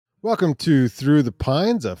Welcome to Through the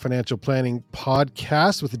Pines, a financial planning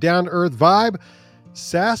podcast with a down-to-earth vibe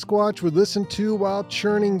Sasquatch would listen to while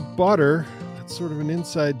churning butter. That's sort of an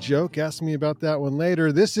inside joke. Ask me about that one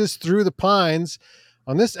later. This is Through the Pines.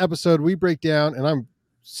 On this episode, we break down, and I'm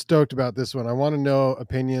stoked about this one. I want to know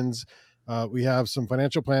opinions. We have some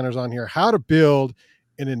financial planners on here. How to build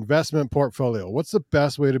an investment portfolio. What's the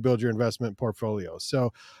best way to build your investment portfolio?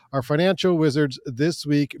 So our financial wizards this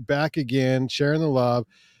week back again, sharing the love.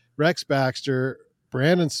 Rex Baxter,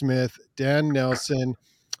 Brandon Smith, Dan Nelson.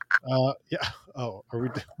 Yeah. Oh, are we?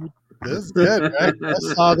 This is good, right? I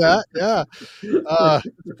saw that. Yeah.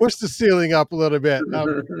 Push the ceiling up a little bit.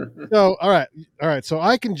 So, all right. So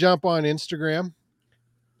I can jump on Instagram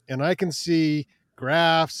and I can see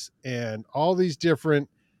graphs and all these different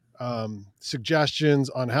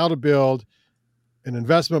suggestions on how to build an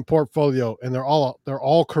investment portfolio, and they're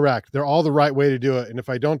all correct. They're all the right way to do it. And if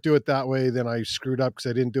I don't do it that way, then I screwed up because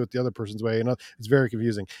I didn't do it the other person's way. And it's very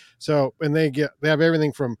confusing. So, and they have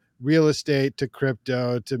everything from real estate to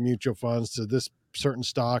crypto to mutual funds to this certain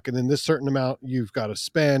stock, and then this certain amount you've got to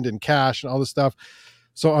spend in cash and all this stuff.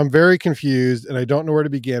 So I'm very confused and I don't know where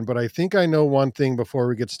to begin, but I think I know one thing before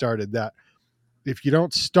we get started, that if you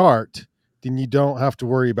don't start, then you don't have to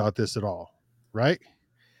worry about this at all. Right?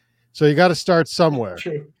 So you got to start somewhere.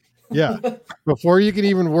 True. Yeah. Before you can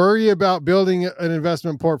even worry about building an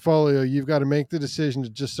investment portfolio, you've got to make the decision to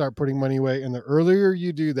just start putting money away. And the earlier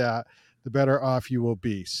you do that, the better off you will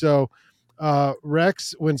be. So,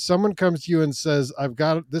 Rex, when someone comes to you and says, I've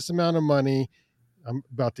got this amount of money, I'm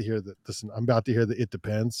about to hear that. Listen, I'm about to hear that it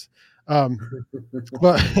depends.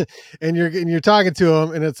 But and you're talking to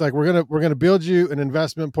them and it's like, we're going to build you an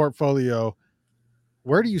investment portfolio.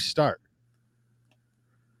 Where do you start?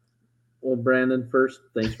 Well, Brandon, first,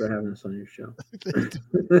 thanks for having us on your show.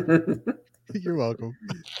 You're welcome.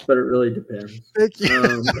 But it really depends. Thank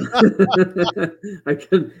you. I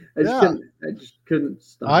just couldn't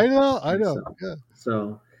stop. I know. myself. Yeah.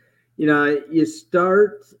 So, you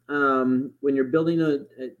start when you're building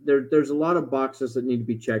there's a lot of boxes that need to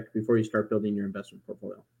be checked before you start building your investment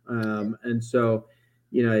portfolio. And so,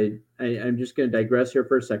 I'm just going to digress here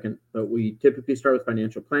for a second, but we typically start with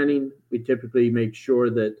financial planning. We typically make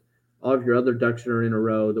sure that all of your other ducks are in a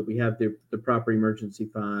row, that we have the proper emergency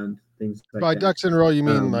fund, things like By that. ducks in a row, you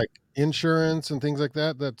mean like insurance and things like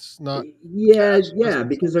that? That's not. Yeah,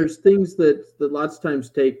 because there's things that lots of times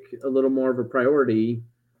take a little more of a priority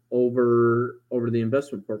over the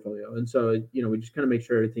investment portfolio. And so, we just kind of make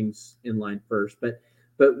sure everything's in line first.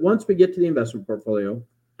 But once we get to the investment portfolio,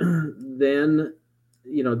 then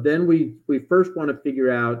we first want to figure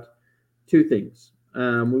out two things.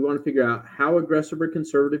 We want to figure out how aggressive or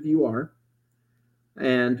conservative you are,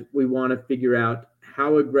 and we want to figure out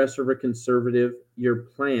how aggressive or conservative your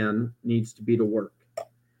plan needs to be to work.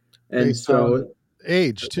 And based on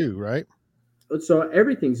age too, right? So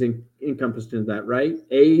everything's encompassed in that, right?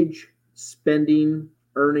 Age, spending,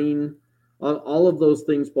 earning, all of those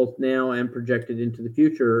things, both now and projected into the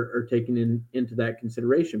future, are taken into that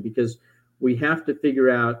consideration, because we have to figure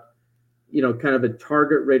out, kind of a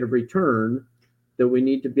target rate of return that we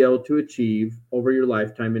need to be able to achieve over your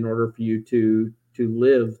lifetime in order for you to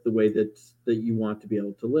live the way that you want to be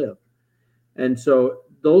able to live. And so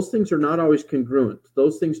those things are not always congruent.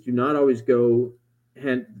 Those things do not always go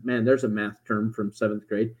hand. Man, there's a math term from 7th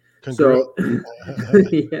grade. Congruent. So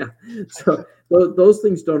yeah, so those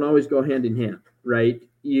things don't always go hand in hand, right?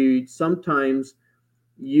 Sometimes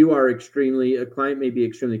a client may be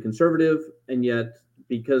extremely conservative, and yet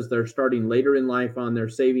because they're starting later in life on their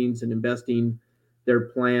savings and investing, their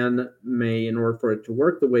plan may, in order for it to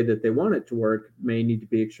work the way that they want it to work, may need to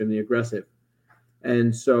be extremely aggressive.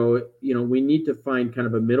 And so, we need to find kind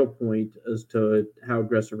of a middle point as to how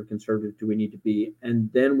aggressive or conservative do we need to be.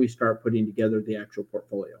 And then we start putting together the actual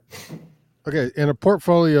portfolio. Okay. And a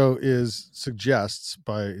portfolio suggests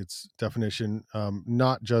by its definition,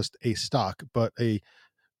 not just a stock, but a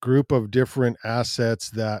group of different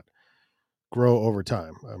assets that grow over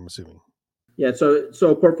time, I'm assuming. Yeah. So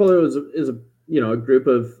a portfolio is a group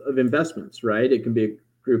of investments, right? It can be a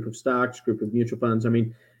group of stocks, group of mutual funds. I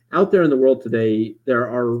mean, out there in the world today, there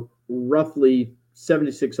are roughly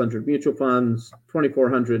 7,600 mutual funds,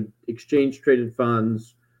 2,400 exchange traded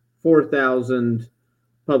funds, 4,000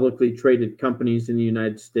 publicly traded companies in the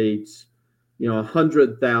United States,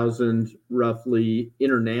 100,000 roughly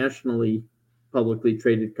internationally publicly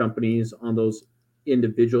traded companies on those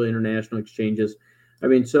individual international exchanges. I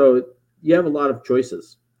mean, so you have a lot of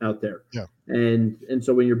choices out there. Yeah. And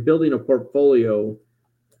so when you're building a portfolio,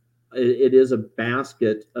 it is a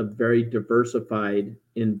basket of very diversified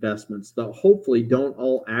investments that hopefully don't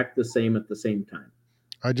all act the same at the same time.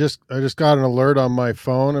 I just got an alert on my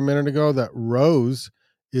phone a minute ago that Rose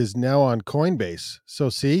is now on Coinbase. So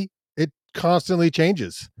see, it constantly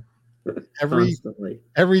changes every Constantly.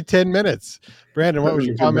 10 minutes. Brandon, I what was don't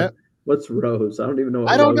your even know. comment? What's Rose? I don't even know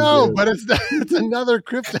I what don't Rose know, is. but it's another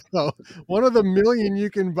crypto, one of the million you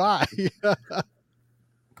can buy.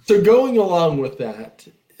 So going along with that,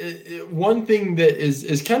 one thing that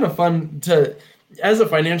is kind of fun to, as a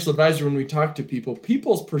financial advisor, when we talk to people,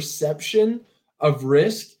 people's perception of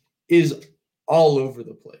risk is all over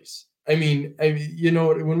the place. I mean,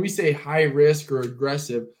 when we say high risk or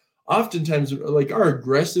aggressive, oftentimes like our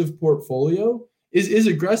aggressive portfolio is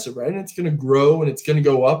aggressive, right? And it's going to grow and it's going to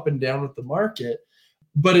go up and down with the market,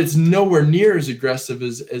 but it's nowhere near as aggressive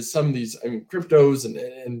as some of these, cryptos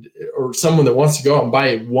and or someone that wants to go out and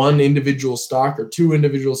buy one individual stock or two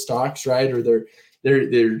individual stocks, right? Or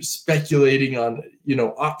they're speculating on,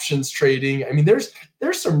 options trading. I mean, there's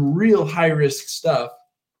some real high risk stuff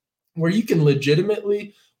where you can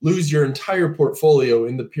legitimately lose your entire portfolio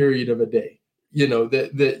in the period of a day.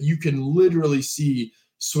 That you can literally see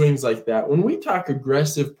swings like that. When we talk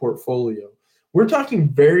aggressive portfolio, we're talking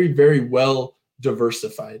very, very well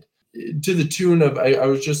diversified, to the tune of, I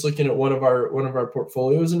was just looking at one of our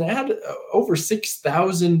portfolios, and it had over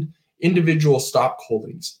 6,000 individual stock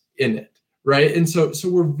holdings in it, right? And so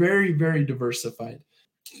we're very, very diversified.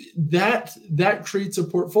 That creates a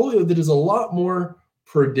portfolio that is a lot more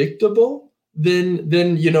predictable than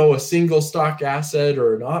a single stock asset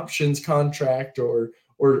or an options contract or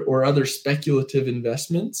other speculative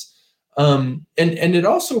investments. And it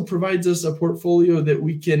also provides us a portfolio that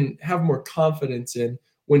we can have more confidence in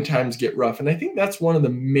when times get rough. And I think that's one of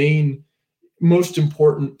the most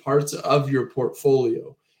important parts of your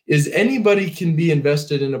portfolio, is anybody can be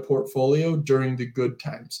invested in a portfolio during the good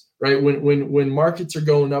times, right? When markets are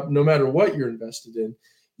going up, no matter what you're invested in,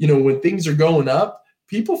 when things are going up,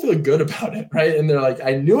 people feel good about it, right? And they're like,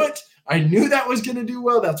 I knew it. I knew that was going to do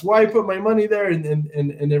well. That's why I put my money there,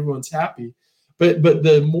 and everyone's happy. But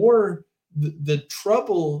the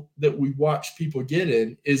trouble that we watch people get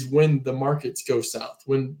in is when the markets go south,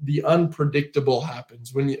 when the unpredictable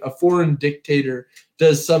happens, when a foreign dictator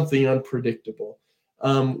does something unpredictable,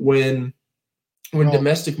 when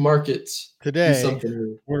domestic markets Today, do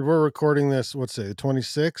something. We're recording this, the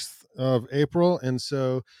 26th of April, and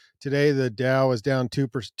so today the Dow is down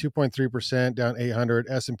 2.3%, down 800.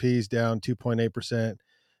 S&P is down 2.8%.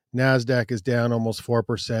 NASDAQ is down almost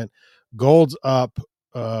 4%. Gold's up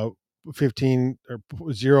 15 or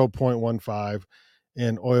 0.15,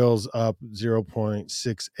 and oil's up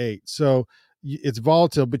 0.68. So it's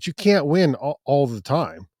volatile, but you can't win all the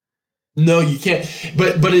time. No, you can't.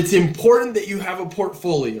 But it's important that you have a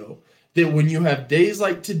portfolio that when you have days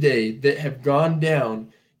like today that have gone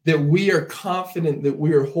down, that we are confident that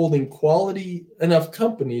we are holding quality enough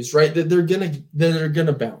companies, right? That they're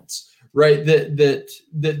gonna bounce, right? That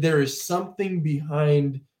there is something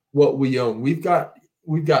behind what we own. We've got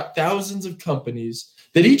thousands of companies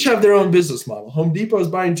that each have their own business model. Home Depot is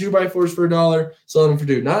buying 2x4s for $1, selling them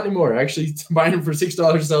for $2. Not anymore. Actually, buying them for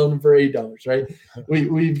 $6, selling them for $8. Right?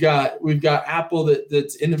 We've got Apple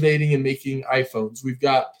that's innovating and making iPhones. We've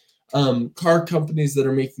got car companies that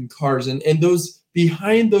are making cars, and those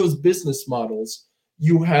behind those business models,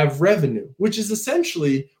 you have revenue, which is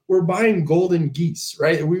essentially we're buying golden geese.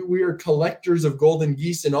 Right? We are collectors of golden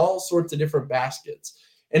geese in all sorts of different baskets.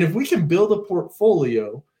 And if we can build a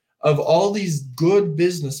portfolio of all these good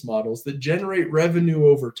business models that generate revenue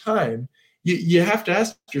over time, you have to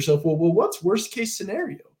ask yourself, well, what's worst case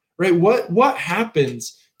scenario, right? What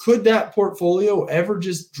happens? Could that portfolio ever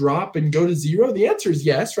just drop and go to zero? The answer is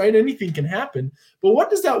yes, right? Anything can happen. But what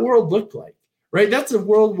does that world look like, right? That's a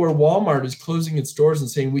world where Walmart is closing its doors and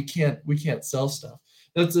saying we can't sell stuff.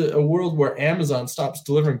 That's a world where Amazon stops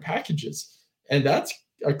delivering packages, and that's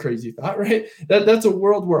a crazy thought, right? That's a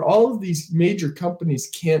world where all of these major companies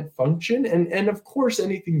can't function, and of course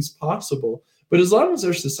anything's possible. But as long as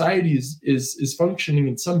our society is functioning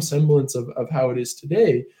in some semblance of how it is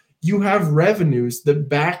today, you have revenues that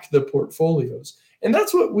back the portfolios. And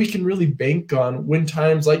that's what we can really bank on when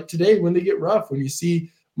times like today, when they get rough, when you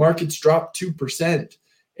see markets drop 2%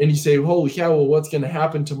 and you say, holy cow, well, what's going to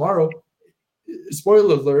happen tomorrow?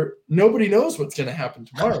 Spoiler alert, nobody knows what's going to happen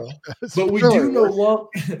tomorrow. But we do know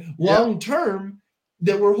long term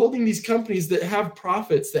that we're holding these companies that have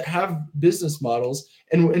profits, that have business models,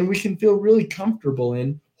 and we can feel really comfortable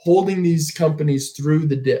in holding these companies through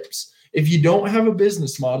the dips. If you don't have a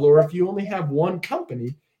business model, or if you only have one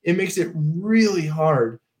company, it makes it really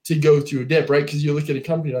hard to go through a dip, right? Because you look at a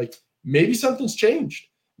company like, maybe something's changed.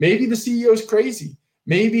 Maybe the CEO is crazy.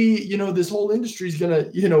 Maybe, this whole industry is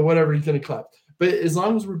going to, whatever, he's going to collapse. But as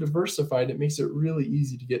long as we're diversified, it makes it really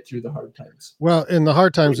easy to get through the hard times. Well, and the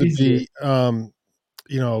hard times would Easier. be,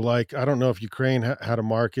 like, I don't know if Ukraine had a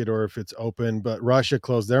market or if it's open, but Russia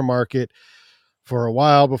closed their market for a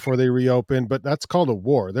while before they reopened. But that's called a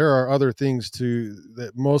war. There are other things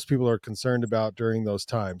that most people are concerned about during those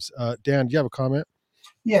times. Dan, do you have a comment?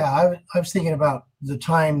 Yeah, I was thinking about the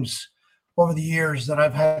times over the years that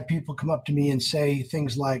I've had people come up to me and say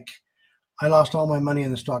things like, I lost all my money in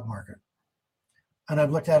the stock market. And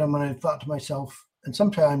I've looked at them and I've thought to myself, and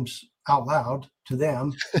sometimes out loud to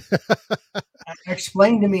them,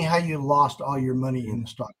 explain to me how you lost all your money in the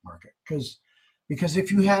stock market. Because if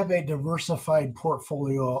you have a diversified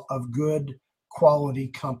portfolio of good quality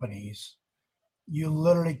companies, you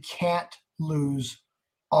literally can't lose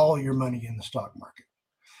all your money in the stock market.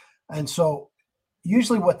 And so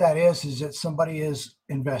usually what that is that somebody is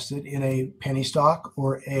invested in a penny stock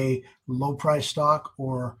or a low price stock,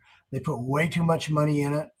 or they put way too much money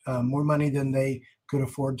in it, more money than they could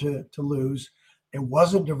afford to lose. It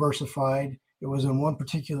wasn't diversified. It was in one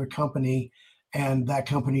particular company, and that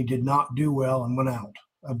company did not do well and went out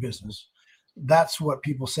of business. That's what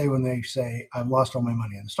people say when they say, I've lost all my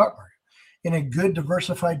money in the stock market. In a good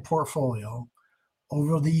diversified portfolio,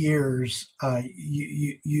 over the years,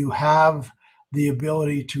 you have the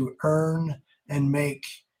ability to earn and make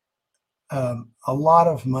a lot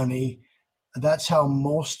of money. That's how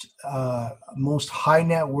most high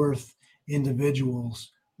net worth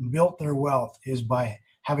individuals built their wealth, is by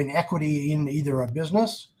having equity in either a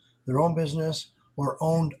business, their own business, or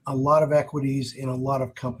owned a lot of equities in a lot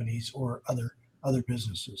of companies or other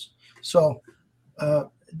businesses. So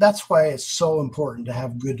that's why it's so important to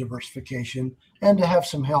have good diversification and to have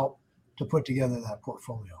some help to put together that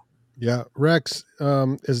portfolio. Yeah. Rex,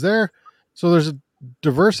 there's a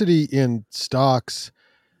diversity in stocks,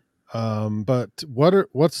 but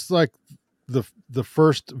what's like the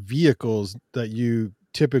first vehicles that you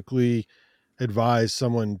typically advise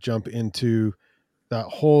someone jump into that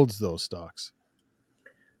holds those stocks?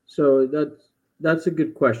 So that's a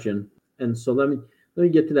good question. And so let me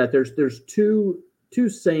get to that. There's two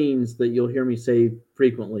sayings that you'll hear me say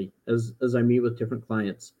frequently as I meet with different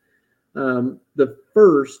clients. The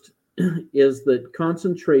first is that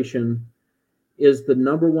concentration is the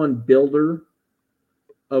number one builder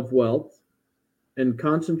of wealth, and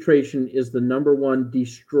concentration is the number one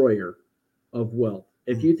destroyer of wealth.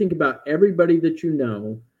 If you think about everybody that you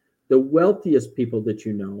know, the wealthiest people that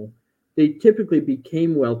you know, they typically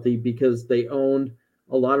became wealthy because they owned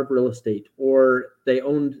a lot of real estate, or they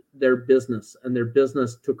owned their business and their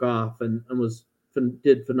business took off and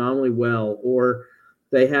did phenomenally well, or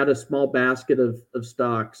they had a small basket of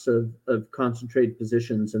stocks of concentrated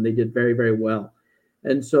positions and they did very, very well.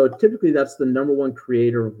 And so typically that's the number one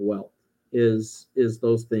creator of wealth is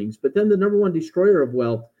those things. But then the number one destroyer of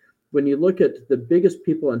wealth, when you look at the biggest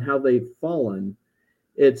people and how they've fallen,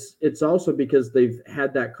 it's also because they've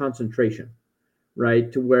had that concentration,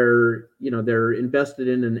 right? To where, they're invested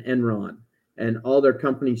in an Enron and all their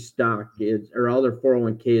company stock or all their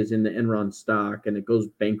 401k is in the Enron stock and it goes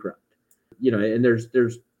bankrupt. And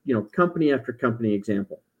there's company after company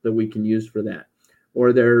example that we can use for that.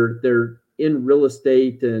 Or they're in real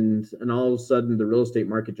estate and all of a sudden the real estate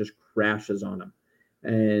market just crashes on them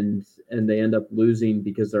and they end up losing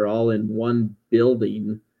because they're all in one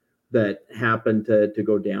building that happened to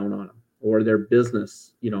go down on them, or their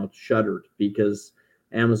business, shuttered because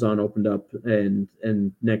Amazon opened up and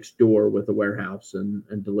next door with a warehouse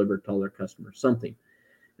and delivered to all their customers something.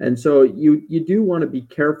 And so you do want to be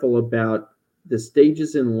careful about the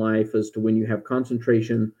stages in life as to when you have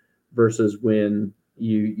concentration versus when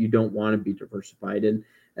you don't want to be diversified. And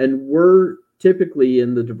we're typically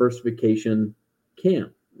in the diversification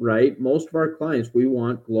camp, right? Most of our clients, we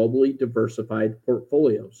want globally diversified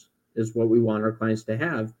portfolios is what we want our clients to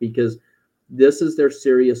have, because this is their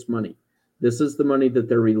serious money. This is the money that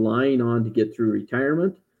they're relying on to get through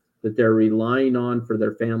retirement, that they're relying on for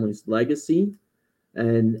their family's legacy.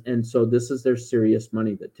 And so this is their serious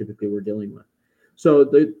money that typically we're dealing with. So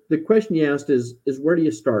the question you asked is where do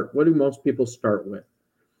you start? What do most people start with?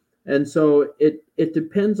 And so it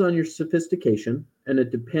depends on your sophistication, and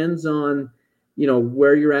it depends on,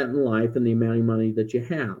 where you're at in life and the amount of money that you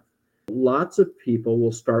have. Lots of people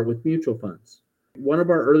will start with mutual funds. One of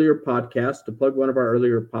our earlier podcasts, to plug one of our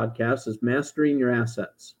earlier podcasts, is Mastering Your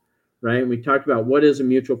Assets, right? And we talked about what is a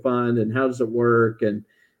mutual fund and how does it work, and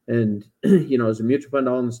is a mutual fund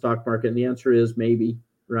all in the stock market? And the answer is maybe,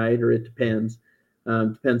 right? Or it depends.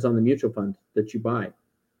 Depends on the mutual fund that you buy.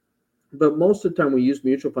 But most of the time we use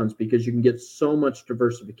mutual funds because you can get so much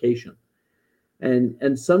diversification.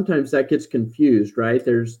 And sometimes that gets confused, right?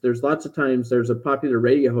 There's lots of times there's a popular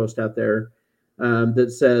radio host out there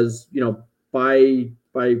that says, buy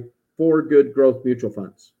 4 good growth mutual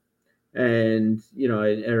funds, and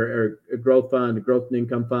or a growth fund, a growth and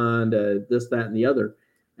income fund, this, that, and the other.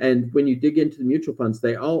 And when you dig into the mutual funds,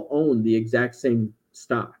 they all own the exact same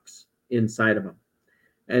stocks inside of them.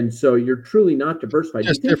 And so you're truly not diversified.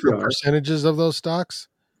 Just different percentages of those stocks?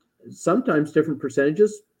 Sometimes different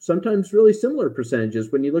percentages, sometimes really similar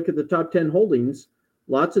percentages. When you look at the top 10 holdings,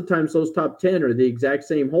 lots of times those top 10 are the exact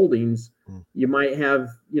same holdings. You might have,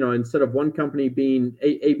 instead of one company being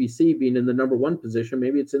ABC being in the number 1 position,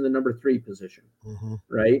 maybe it's in the number 3 position,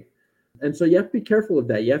 right? And so you have to be careful of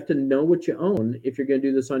that. You have to know what you own if you're going to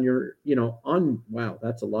do this on your, wow,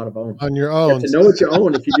 that's a lot of own. On your own. You have to know what you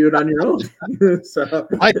own if you do it on your own. So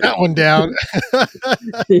write that one down.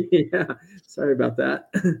 Yeah, sorry about that.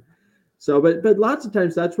 So, but lots of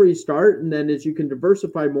times that's where you start. And then as you can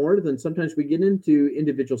diversify more, then sometimes we get into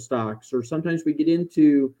individual stocks, or sometimes we get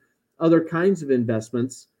into other kinds of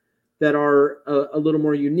investments that are a little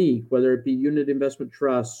more unique, whether it be unit investment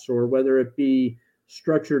trusts, or whether it be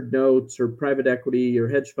structured notes or private equity or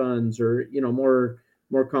hedge funds, or,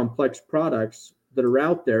 more complex products that are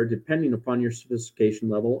out there depending upon your sophistication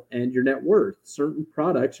level and your net worth. Certain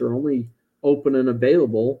products are only open and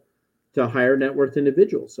available to higher net worth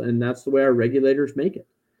individuals, and that's the way our regulators make it.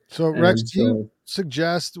 So Rex, do you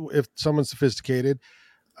suggest, if someone's sophisticated,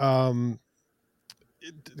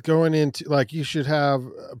 going into, like, you should have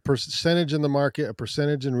a percentage in the market, a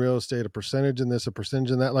percentage in real estate, a percentage in this, a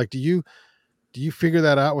percentage in that? Like, do you figure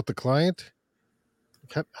that out with the client?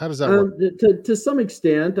 How does that work? To some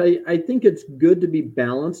extent, I think it's good to be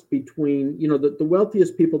balanced between, the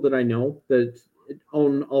wealthiest people that I know that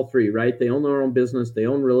own all 3, right? They own their own business, they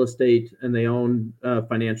own real estate, and they own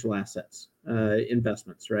financial assets,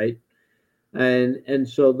 investments, right? And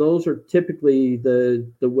so those are typically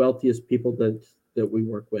the wealthiest people that we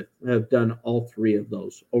work with, have done all 3 of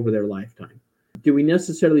those over their lifetime. Do we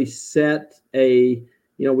necessarily set we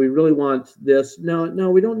really want this? No,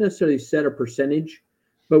 we don't necessarily set a percentage,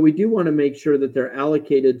 but we do want to make sure that they're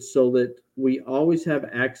allocated so that we always have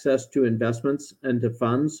access to investments and to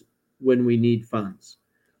funds when we need funds.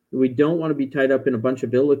 We don't want to be tied up in a bunch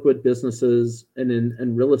of illiquid businesses and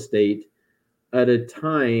in real estate at a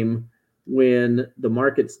time when the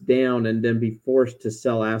market's down, and then be forced to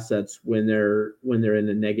sell assets when they're in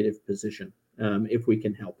a negative position, if we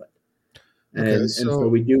can help it. And so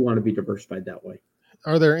we do want to be diversified that way.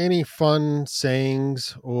 Are there any fun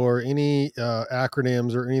sayings or any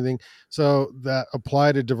acronyms or anything so that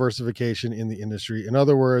apply to diversification in the industry? In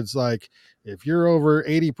other words, like, if you're over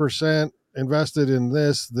 80% invested in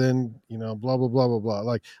this, then, blah, blah, blah, blah, blah.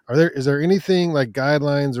 Like, is there anything like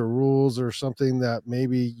guidelines or rules or something that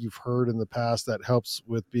maybe you've heard in the past that helps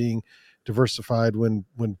with being diversified when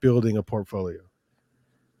building a portfolio?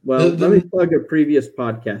 Well, let me plug a previous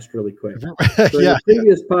podcast really quick. So yeah. In the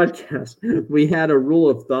previous podcast, we had a rule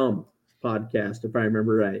of thumb podcast, if I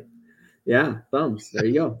remember right. Yeah, thumbs. There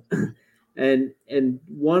you go. And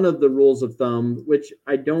one of the rules of thumb, which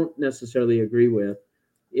I don't necessarily agree with,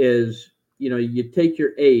 is, you take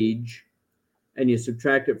your age and you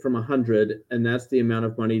subtract it from 100, and that's the amount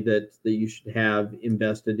of money that you should have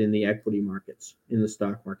invested in the equity markets, in the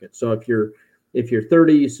stock market. So if you're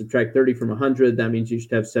 30, you subtract 30 from 100, that means you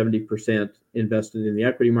should have 70% invested in the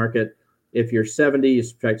equity market. If you're 70, you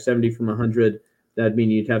subtract 70 from 100, that'd mean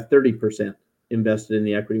you'd have 30% invested in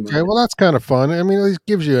the equity market. Okay, well, that's kind of fun. I mean, it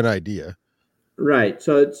gives you an idea. Right.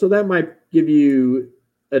 So that might give you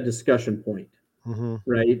a discussion point,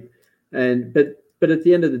 right? But at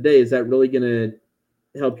the end of the day, is that really going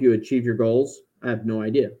to help you achieve your goals? I have no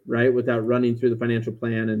idea, right? Without running through the financial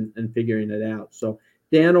plan and figuring it out. So,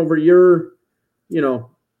 Dan, over your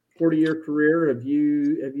 40-year career, have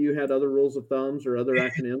you had other rules of thumbs or other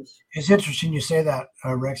acronyms? It's interesting you say that,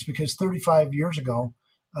 Rex, because 35 years ago,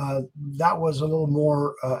 that was a little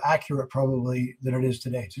more accurate probably than it is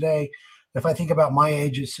today. Today, if I think about my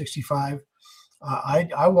age at 65,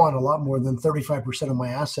 I want a lot more than 35% of my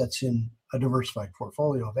assets in a diversified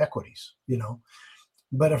portfolio of equities,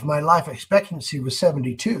 But if my life expectancy was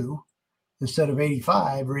 72 instead of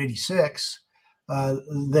 85 or 86,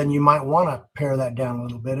 then you might want to pare that down a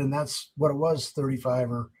little bit. And that's what it was 35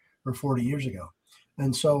 or 40 years ago.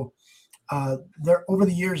 And so there, over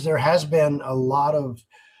the years, there has been a lot of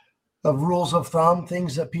rules of thumb,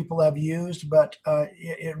 things that people have used, but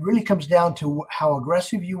it really comes down to how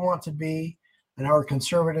aggressive you want to be and how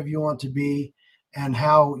conservative you want to be, and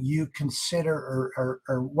how you consider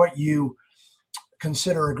or what you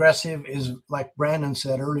consider aggressive is, like Brandon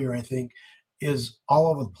said earlier, I think, is all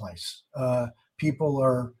over the place.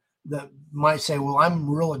 people that might say, well, I'm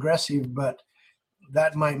real aggressive, but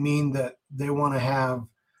that might mean that they want to have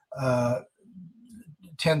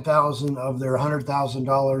 10,000 of their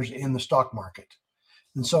 $100,000 in the stock market.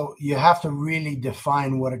 And so you have to really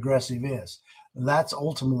define what aggressive is. That's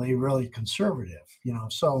ultimately really conservative,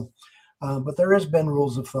 So, but there has been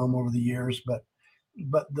rules of thumb over the years. But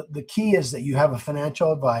the key is that you have a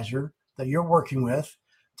financial advisor that you're working with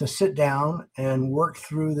to sit down and work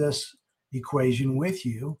through this equation with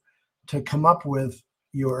you to come up with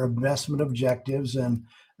your investment objectives and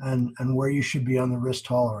where you should be on the risk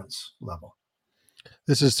tolerance level.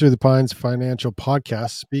 This is Through the Pines Financial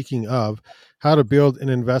Podcast. Speaking of how to build an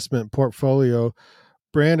investment portfolio,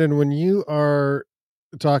 Brandon, when you are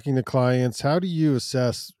talking to clients, how do you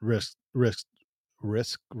assess risk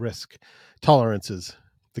tolerances?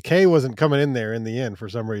 The K wasn't coming in there in the end for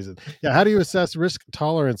some reason. Yeah, how do you assess risk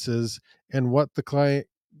tolerances and what the client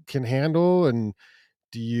can handle, and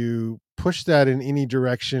do you push that in any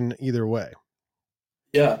direction either way?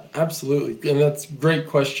 Yeah, absolutely, and that's a great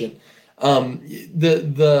question. In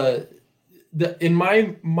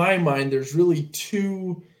my mind, there's really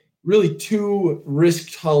two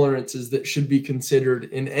risk tolerances that should be considered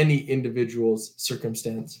in any individual's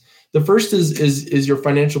circumstance. The first is your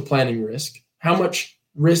financial planning risk. How much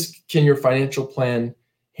risk can your financial plan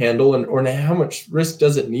handle, or how much risk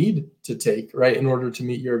does it need to take, right, in order to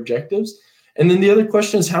meet your objectives? And then the other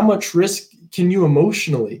question is, how much risk can you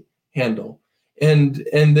emotionally handle? And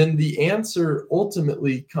then the answer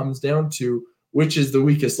ultimately comes down to which is the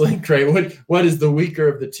weakest link, right? What is the weaker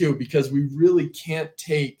of the two? Because we really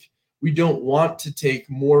we don't want to take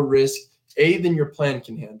more risk, than your plan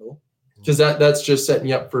can handle, because that's just setting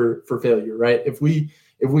you up for failure, right? If we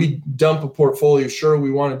dump a portfolio, sure,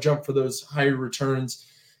 we want to jump for those higher returns,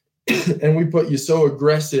 and we put you so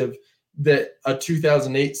aggressive that a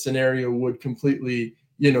 2008 scenario would completely,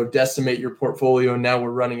 decimate your portfolio, and now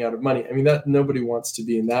we're running out of money. I mean, that nobody wants to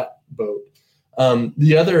be in that boat.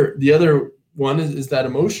 The other one is that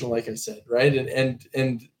emotional, like I said, right?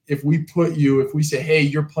 And if we say, hey,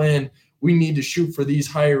 your plan, we need to shoot for these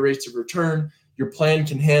higher rates of return. Your plan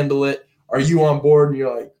can handle it. Are you on board? And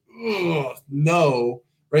you're like, oh, no,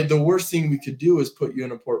 right? The worst thing we could do is put you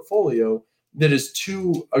in a portfolio that is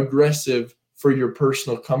too aggressive for your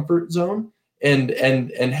personal comfort zone, and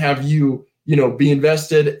have you, be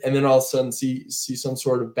invested, and then all of a sudden see some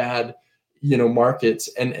sort of bad, markets,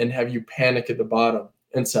 and have you panic at the bottom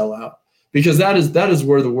and sell out. Because that is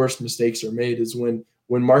where the worst mistakes are made, is when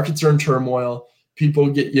markets are in turmoil. People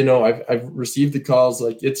get, I've received the calls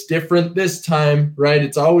like, it's different this time, right?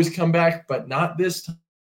 It's always come back, but not this time.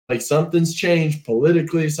 Like, something's changed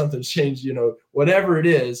politically, something's changed, whatever it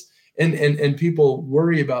is. And people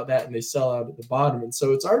worry about that, and they sell out at the bottom. And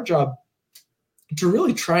so it's our job to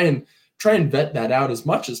really try and vet that out as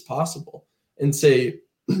much as possible and say,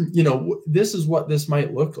 this is what this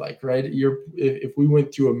might look like, right? If we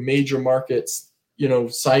went through a major markets,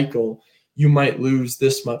 cycle, you might lose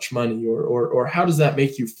this much money, or how does that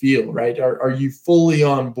make you feel, right? Are you fully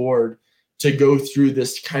on board to go through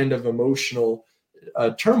this kind of emotional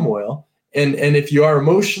turmoil? And if you are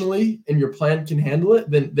emotionally and your plan can handle it,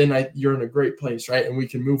 then you're in a great place, right? And we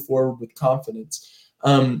can move forward with confidence.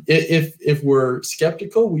 If we're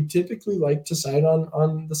skeptical, we typically like to side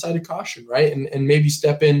on the side of caution, right? And maybe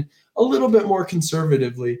step in a little bit more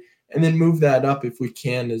conservatively, and then move that up if we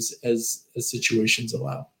can, as situations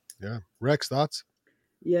allow. Yeah. Rex, thoughts?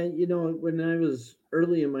 Yeah, when I was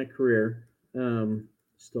early in my career,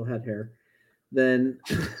 still had hair. Then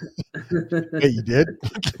Hey, you did?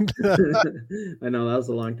 I know, that was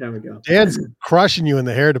a long time ago. Dan's crushing you in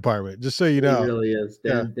the hair department, just so you know. He really is.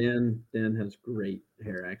 Dan has great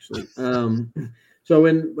hair, actually. So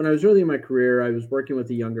when I was early in my career, I was working with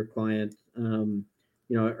a younger client, early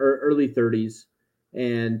 30s,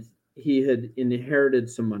 and he had inherited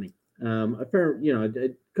some money, a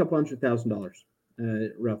couple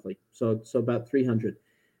 $100,000, roughly. So about 300.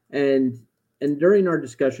 And during our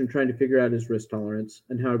discussion, trying to figure out his risk tolerance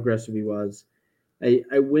and how aggressive he was,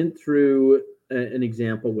 I went through an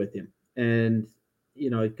example with him. And,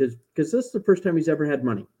 because this is the first time he's ever had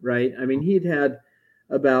money, right? I mean, he'd had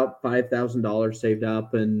about $5,000 saved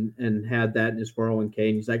up and had that in his 401k.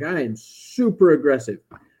 And he's like, I am super aggressive,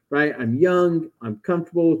 right? I'm young. I'm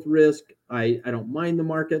comfortable with risk. I don't mind the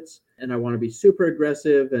markets, and I want to be super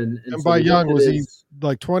aggressive. And by young, was he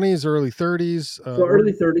like 20s, early 30s? So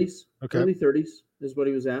early 30s. Okay. Early 30s is what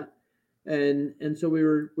he was at. And so we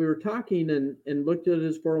were talking and looked at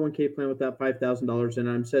his 401k plan with that $5,000. And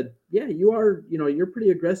I said, yeah, you are, you're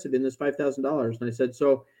pretty aggressive in this $5,000. And I said,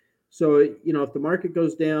 so, if the market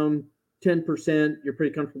goes down 10%, you're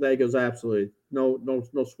pretty comfortable with that? He goes, absolutely. No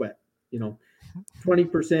sweat.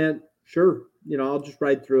 20%, sure. I'll just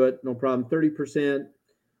ride through it. No problem. 30%.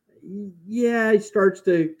 Yeah, he starts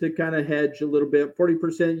to kind of hedge a little bit.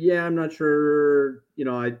 40%. Yeah, I'm not sure.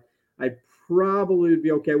 I probably would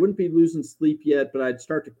be okay. I wouldn't be losing sleep yet, but I'd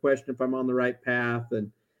start to question if I'm on the right path.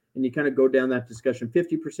 And you kind of go down that discussion.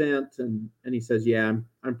 50%. And he says, yeah,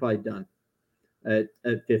 I'm probably done at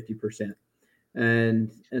 50%.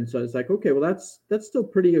 And so it's like, okay, well, that's still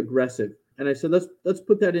pretty aggressive. And I said, let's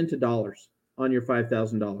put that into dollars on your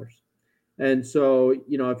 $5,000. And so,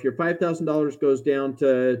 if your $5,000 goes down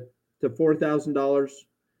to $4,000,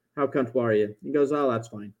 how comfortable are you? He goes, oh, that's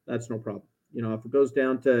fine. That's no problem. If it goes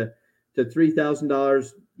down to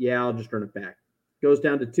 $3,000, yeah, I'll just earn it back. Goes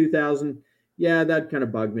down to $2,000, yeah, that'd kind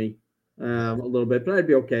of bug me a little bit, but I'd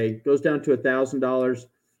be okay. Goes down to $1,000,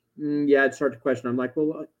 yeah, I'd start to question. I'm like,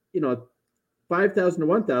 well, 5,000 to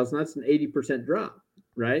 1,000, that's an 80% drop,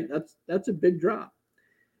 right? That's a big drop.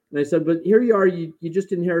 And I said, but here you are, you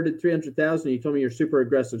just inherited 300,000. You told me you're super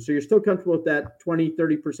aggressive. So you're still comfortable with that 20,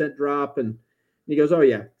 30% drop. And he goes, oh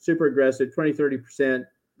yeah, super aggressive, 20, 30%,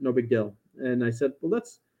 no big deal. And I said, well,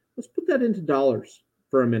 let's put that into dollars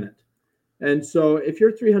for a minute. And so if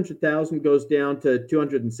your 300,000 goes down to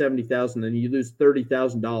 270,000 and you lose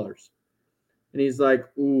 $30,000, and he's like,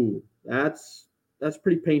 ooh, that's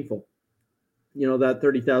pretty painful. That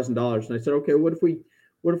 $30,000. And I said, okay, what if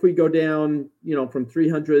we go down, from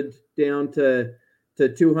 300 down to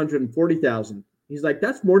 240,000? He's like,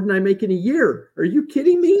 that's more than I make in a year. Are you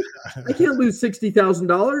kidding me? I can't lose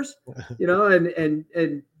 $60,000,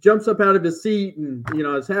 and jumps up out of his seat and,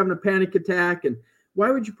 is having a panic attack. And why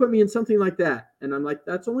would you put me in something like that? And I'm like,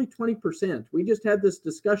 that's only 20%. We just had this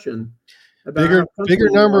discussion about bigger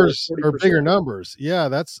numbers or bigger numbers. Yeah.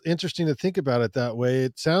 That's interesting to think about it that way.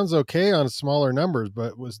 It sounds okay on smaller numbers,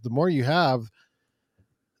 but the more you have,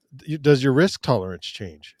 does your risk tolerance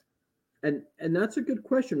change? And that's a good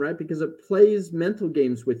question, right? Because it plays mental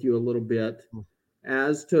games with you a little bit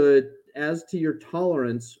as to your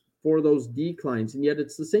tolerance for those declines. And yet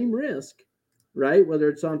it's the same risk, right? Whether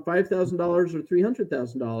it's on $5,000 or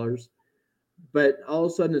 $300,000, but all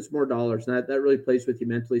of a sudden it's more dollars. And that really plays with you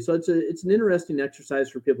mentally. So it's an interesting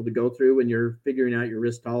exercise for people to go through when you're figuring out your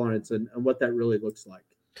risk tolerance and what that really looks like.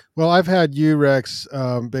 Well, I've had you, Rex,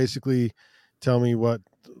 basically tell me what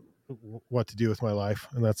to do with my life,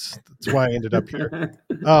 and that's why I ended up here.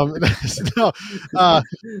 Start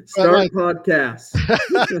podcasts.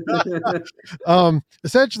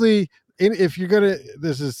 Essentially, if you're gonna,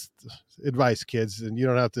 this is advice, kids, and you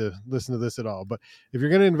don't have to listen to this at all, but if you're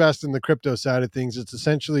going to invest in the crypto side of things, it's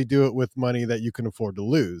essentially do it with money that you can afford to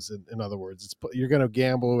lose. In other words, you're going to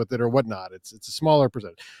gamble with it or whatnot. It's a smaller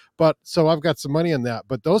percentage, but so I've got some money on that,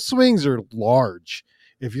 but those swings are large.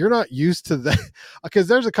 If you're not used to that, because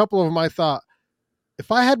there's a couple of them I thought,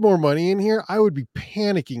 if I had more money in here, I would be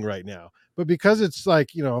panicking right now. But because it's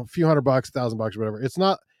like, a few $100, $1,000, whatever, it's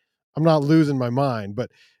not, I'm not losing my mind.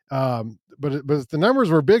 But if the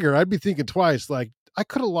numbers were bigger, I'd be thinking twice. Like I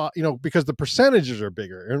could have lost, because the percentages are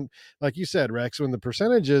bigger. And like you said, Rex, when the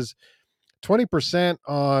percentage is 20%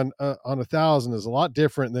 on 1,000 is a lot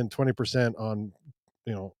different than 20% on,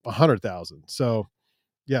 100,000. So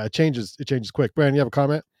yeah, it changes quick. Brandon, you have a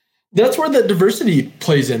comment? That's where the diversity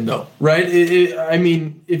plays in, though, right? I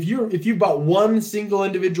mean, if you bought one single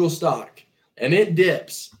individual stock and it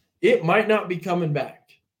dips, it might not be coming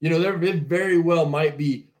back. There very well might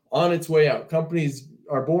be on its way out. Companies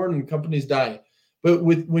are born and companies die. But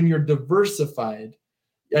when you're diversified,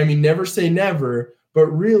 I mean, never say never, but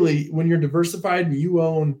really when you're diversified and you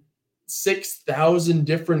own 6,000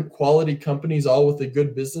 different quality companies, all with a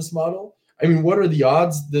good business model, I mean, what are the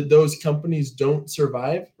odds that those companies don't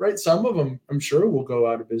survive, right? Some of them, I'm sure, will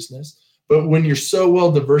go out of business. But when you're so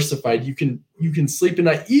well diversified, you can sleep at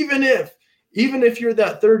night, even if you're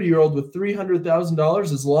that 30-year-old with $300,000,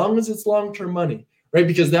 as long as it's long-term money, right?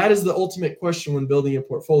 Because that is the ultimate question when building a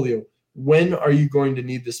portfolio. When are you going to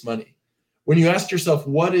need this money? When you ask yourself,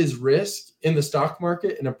 what is risk in the stock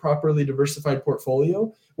market in a properly diversified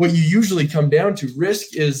portfolio? What you usually come down to,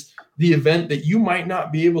 risk is the event that you might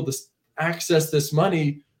not be able to access this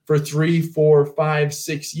money for 3, 4, 5,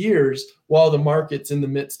 6 years while the market's in the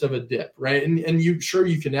midst of a dip, right? And you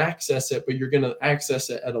can access it, but you're going to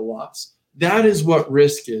access it at a loss. That is what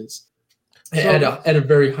risk is at a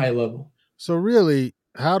very high level. So really,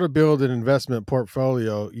 how to build an investment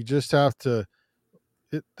portfolio, you just have to,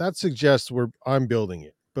 that suggests I'm building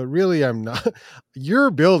it, but really I'm not.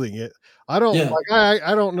 You're building it. I don't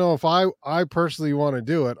I don't know if I personally want to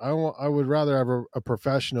do it. I would rather have a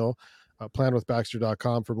professional.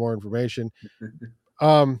 Planwithbaxter.com for more information.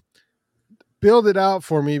 build it out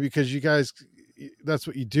for me, because you guys, that's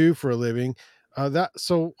what you do for a living.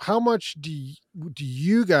 So how much do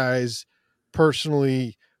you guys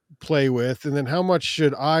personally play with? And then how much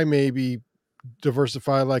should I maybe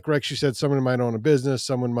diversify? Like Rex, you said someone might own a business,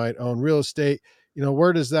 someone might own real estate.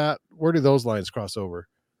 Where do those lines cross over?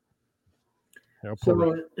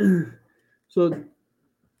 So, so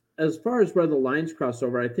as far as where the lines cross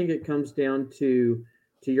over, I think it comes down to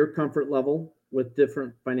your comfort level with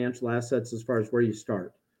different financial assets as far as where you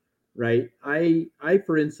start, right? I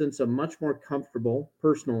for instance, am much more comfortable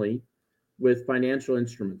personally with financial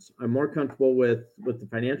instruments. I'm more comfortable with the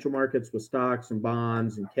financial markets, with stocks and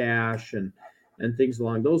bonds and cash and things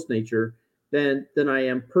along those nature than I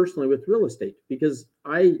am personally with real estate, because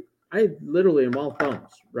I literally am all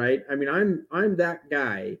thumbs, right? I mean, I'm that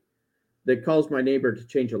guy that calls my neighbor to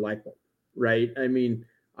change a light bulb, right? I mean,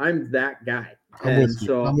 I'm that guy. I'm And with you.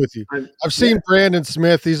 so I'm with you. I'm, I've seen Brandon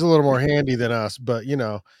Smith. He's a little more handy than us, but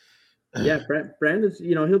yeah, Brandon's,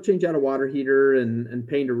 he'll change out a water heater and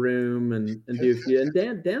paint a room and do a few, and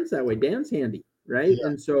Dan's that way. Dan's handy, right? Yeah,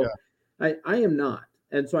 And so yeah. I am not.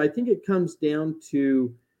 And so I think it comes down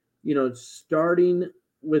to, starting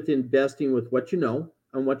with investing with what you know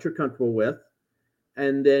and what you're comfortable with,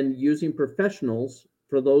 and then using professionals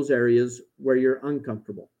for those areas where you're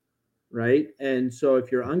uncomfortable, right? And so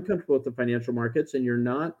if you're uncomfortable with the financial markets and you're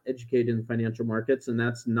not educated in the financial markets, and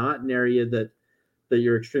that's not an area that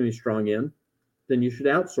you're extremely strong in, then you should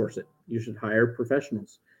outsource it. You should hire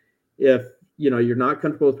professionals. If you're not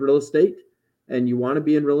comfortable with real estate and you want to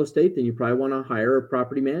be in real estate, then you probably want to hire a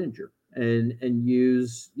property manager and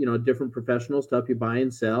use different professionals to help you buy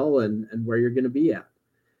and sell and where you're going to be at.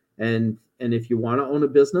 And if you want to own a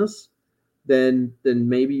business, then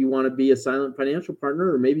maybe you want to be a silent financial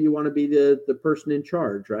partner, or maybe you want to be the person in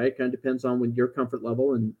charge, right? It kind of depends on your comfort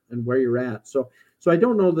level and where you're at. So I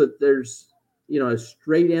don't know that there's a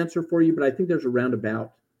straight answer for you, but I think there's a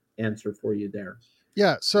roundabout answer for you there.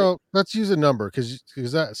 Yeah. So let's use a number because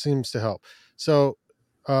that seems to help. So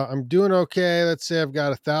I'm doing okay. Let's say I've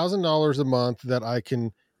got $1,000 a month that I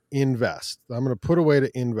can invest. I'm going to put away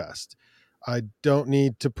to invest. I don't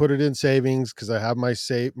need to put it in savings because I have my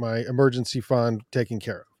emergency fund taken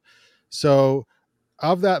care of. So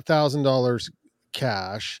of that $1,000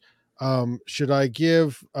 cash, should I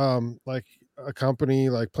give like a company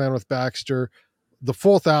like Plan with Baxter the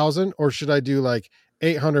full 1,000, or should I do like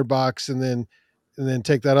 $800 and then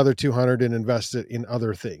take that other 200 and invest it in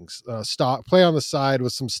other things? Stock, play on the side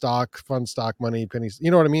with some fun stock money, pennies. You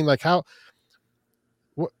know what I mean? Like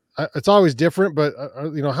it's always different, but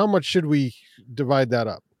how much should we divide that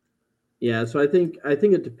up? Yeah, so I think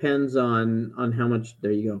it depends on how much.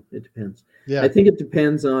 There you go. It depends. Yeah, I think it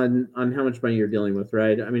depends on how much money you're dealing with,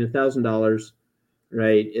 right? I mean, $1,000,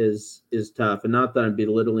 right, is tough, and not that I'm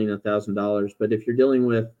belittling $1,000, but if you're dealing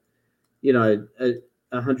with,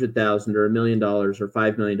 $100,000 or $1 million or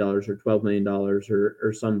 $5 million or $12 million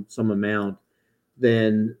or some amount,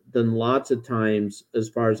 then lots of times, as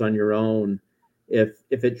far as on your own, if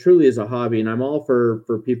it truly is a hobby, and I'm all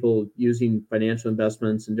for people using financial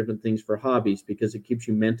investments and different things for hobbies because it keeps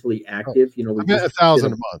you mentally active. I meant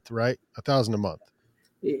 1,000 a month, right? 1,000 a month.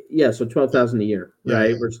 Yeah, so 12,000 a year,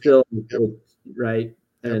 right? Yeah. We're still right,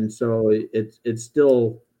 and so it's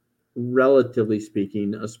still, relatively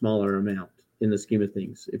speaking, a smaller amount in the scheme of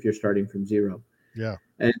things if you're starting from zero. Yeah.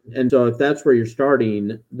 And so if that's where you're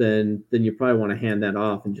starting, then you probably want to hand that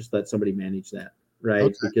off and just let somebody manage that, right?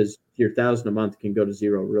 Okay. Because your 1,000 a month can go to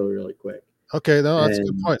zero really, really quick. Okay, no, that's a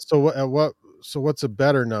good point. So what's a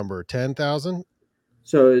better number? 10,000?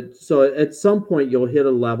 So at some point you'll hit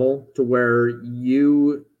a level to where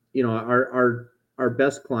our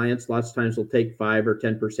best clients lots of times will take 5 or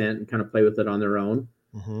 10% and kind of play with it on their own,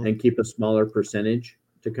 and keep a smaller percentage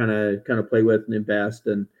to kind of play with and invest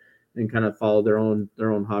and kind of follow their own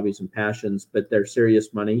hobbies and passions. But they're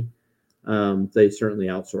serious money. They certainly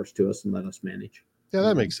outsource to us and let us manage. Yeah,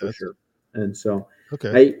 that makes sense. For sure. And so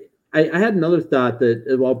okay. I had another thought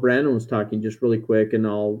that while Brandon was talking, just really quick, and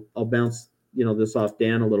I'll bounce this off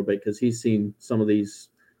Dan a little bit because he's seen some of these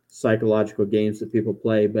psychological games that people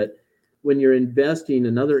play. But when you're investing,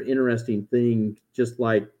 another interesting thing, just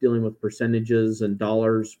like dealing with percentages and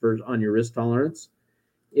dollars on your risk tolerance,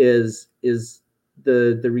 is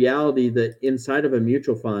the reality that inside of a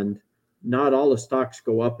mutual fund, not all the stocks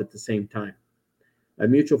go up at the same time. A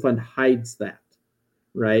mutual fund hides that,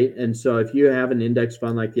 right? And so if you have an index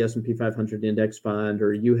fund like the S&P 500 index fund,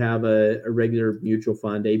 or you have a regular mutual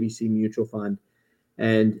fund, ABC mutual fund,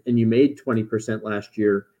 and you made 20% last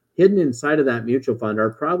year, hidden inside of that mutual fund are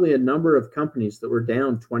probably a number of companies that were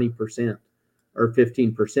down 20% or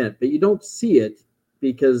 15%, but you don't see it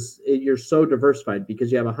because you're so diversified,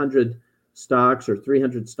 because you have 100 stocks or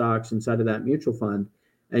 300 stocks inside of that mutual fund,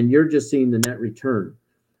 and you're just seeing the net return.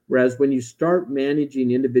 Whereas when you start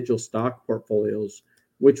managing individual stock portfolios,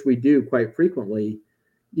 which we do quite frequently,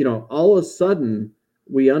 all of a sudden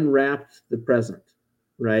we unwrapped the present,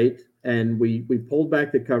 right? And we pulled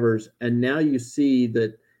back the covers, and now you see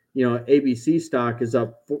that, ABC stock is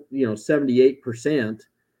up, 78%,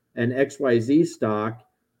 and XYZ stock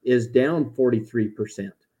is down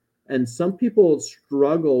 43%. And some people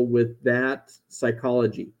struggle with that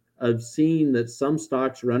psychology of seeing that some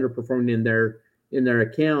stocks are underperforming in their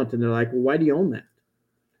account, and they're like, well, why do you own that?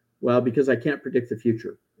 Well, because I can't predict the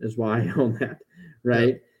future is why I own that,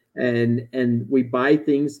 right? Yeah. And we buy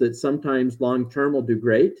things that sometimes long term will do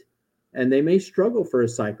great, and they may struggle for a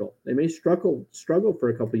cycle. They may struggle for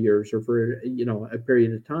a couple of years or for a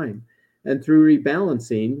period of time. And through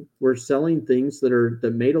rebalancing, we're selling things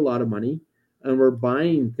that made a lot of money, and we're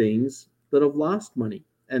buying things that have lost money.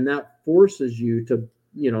 And that forces you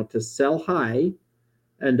to sell high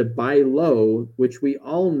and to buy low, which we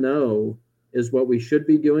all know is what we should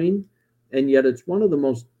be doing. And yet it's one of the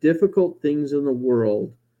most difficult things in the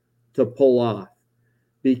world to pull off,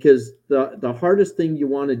 because the hardest thing you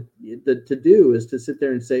want to do is to sit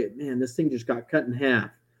there and say, man, this thing just got cut in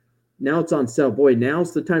half. Now it's on sale. Boy,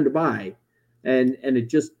 now's the time to buy. And it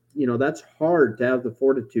just, that's hard to have the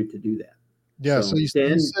fortitude to do that. Yeah. So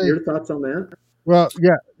Dan, your thoughts on that? Well,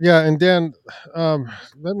 yeah. And Dan,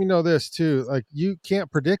 let me know this too. Like, you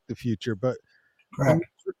can't predict the future, but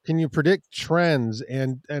can you predict trends,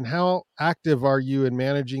 and how active are you in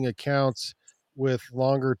managing accounts with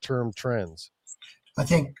longer term trends? I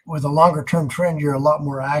think with a longer term trend, you're a lot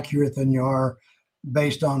more accurate than you are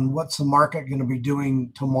based on what's the market going to be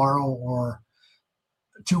doing tomorrow or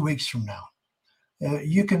 2 weeks from now.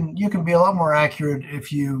 You can be a lot more accurate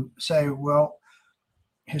if you say, well,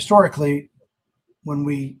 historically, when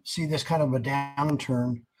we see this kind of a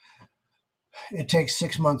downturn, it takes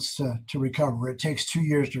 6 months to recover. It takes 2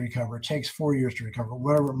 years to recover. It takes 4 years to recover,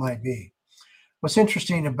 whatever it might be. What's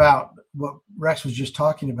interesting about what Rex was just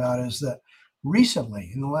talking about is that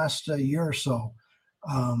recently, in the last year or so,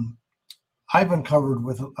 I've uncovered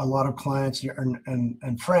with a lot of clients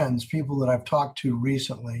and friends, people that I've talked to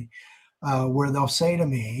recently, where they'll say to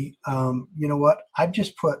me, you know what, I've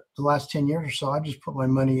just put the last 10 years or so, I've just put my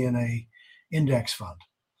money in a index fund.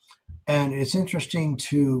 And it's interesting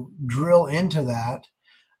to drill into that.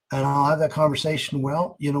 And I'll have that conversation.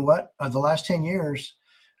 Well, you know what, the last 10 years,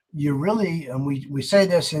 you really, and we say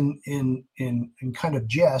this in kind of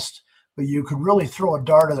jest, but you could really throw a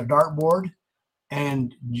dart at a dartboard,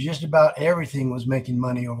 and just about everything was making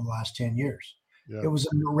money over the last 10 years. Yeah. It was a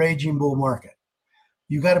raging bull market.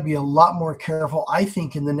 You got to be a lot more careful, I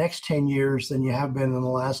think, in the next 10 years than you have been in the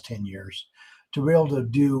last 10 years to be able to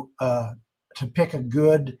to pick a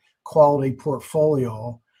good quality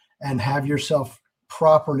portfolio and have yourself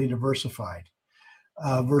properly diversified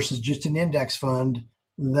versus just an index fund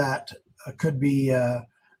that could be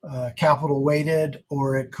capital weighted,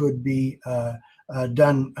 or it could be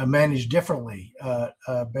managed differently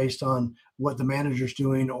based on what the manager's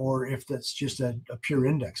doing, or if that's just a pure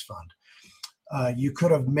index fund. You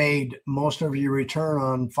could have made most of your return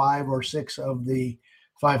on 5 or 6 of the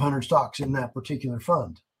 500 stocks in that particular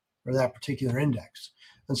fund or that particular index.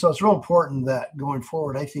 And so it's real important that going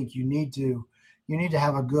forward, I think you need to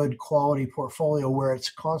have a good quality portfolio where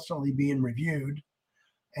it's constantly being reviewed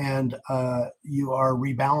and you are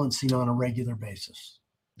rebalancing on a regular basis.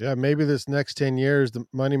 Yeah, maybe this next 10 years, the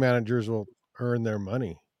money managers will earn their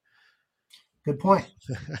money. Good point.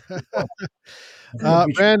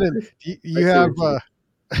 Brandon, you have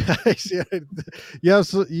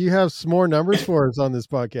you have some more numbers for us on this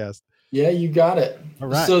podcast. Yeah, you got it. All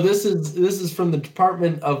right. So this is from the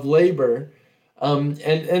Department of Labor, and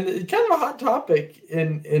kind of a hot topic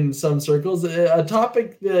in some circles, a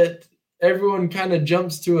topic that everyone kind of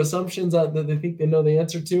jumps to assumptions that they think they know the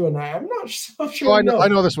answer to, and I'm not so sure. Oh, I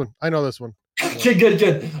know this one. Okay,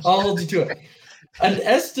 good. I'll hold you to it. An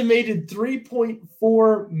estimated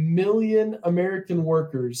 3.4 million American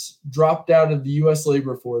workers dropped out of the U.S.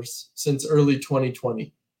 labor force since early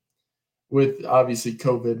 2020, with obviously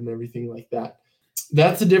COVID and everything like that.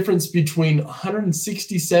 That's the difference between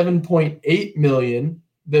 167.8 million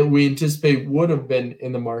that we anticipate would have been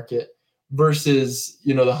in the market versus,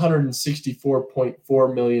 the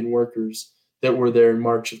 164.4 million workers that were there in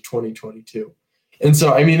March of 2022. And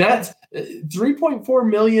so, I mean, that's 3.4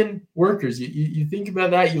 million workers. You think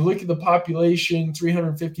about that, you look at the population,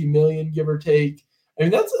 350 million, give or take. I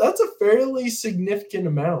mean, that's a fairly significant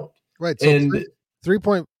amount. Right. So and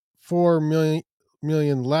 3.4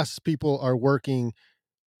 million less people are working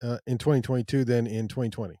in 2022 than in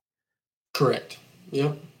 2020. Correct.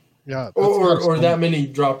 Yep. Yeah. Or that many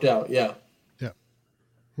dropped out. Yeah. Yeah.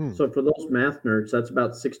 So for those math nerds, that's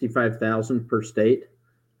about 65,000 per state,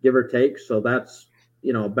 give or take. So that's,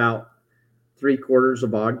 about 3/4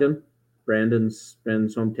 of Ogden, Brandon's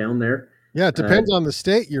hometown there. Yeah, it depends on the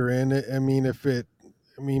state you're in. I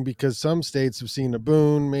mean, because some states have seen a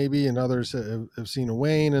boon maybe, and others have seen a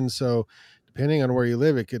wane, and so depending on where you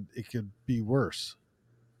live, it could be worse.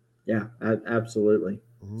 Yeah, absolutely.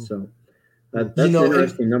 Mm-hmm. So that's an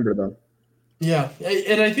interesting number, though. Yeah,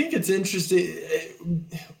 and I think it's interesting.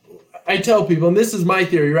 I tell people, and this is my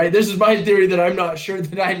theory, right? This is my theory that I'm not sure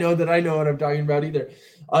that I know what I'm talking about either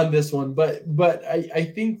on this one. But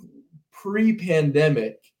I think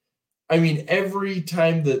pre-pandemic, I mean, every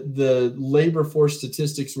time the labor force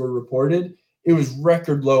statistics were reported, it was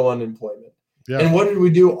record low unemployment. Yeah. And what did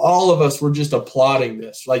we do? All of us were just applauding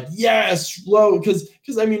this, like, yes, low, because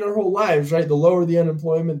I mean, our whole lives, right? The lower the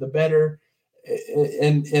unemployment, the better.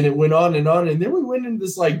 And it went on, and then we went into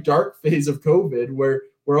this like dark phase of COVID where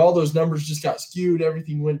all those numbers just got skewed,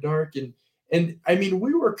 everything went dark, and I mean,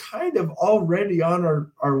 we were kind of already on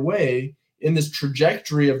our way in this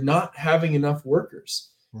trajectory of not having enough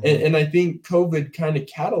workers. Mm-hmm. And I think COVID kind of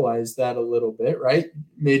catalyzed that a little bit, right?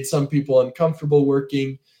 Made some people uncomfortable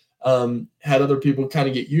working, had other people kind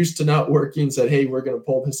of get used to not working, said, hey, we're going to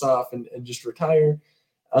pull this off and just retire.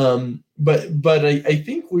 But I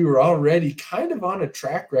think we were already kind of on a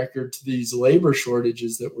track record to these labor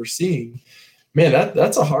shortages that we're seeing. Man,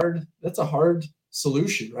 that's a hard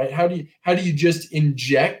solution, right? How do you just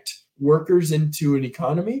inject workers into an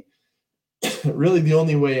economy? Really, the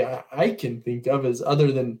only way I can think of is,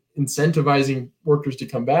 other than incentivizing workers to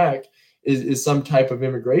come back, is some type of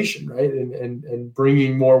immigration, right? And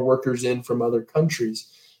bringing more workers in from other countries.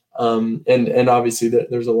 And obviously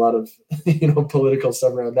there's a lot of political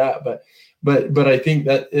stuff around that, but I think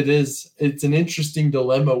that it's an interesting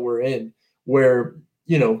dilemma we're in, where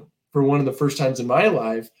for one of the first times in my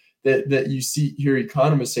life that you hear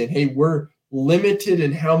economists saying, hey, we're limited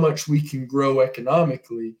in how much we can grow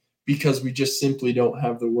economically because we just simply don't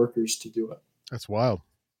have the workers to do it. That's wild.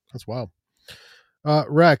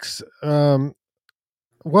 Rex,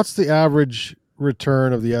 what's the average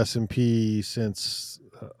return of the S&P since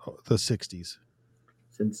the 60s?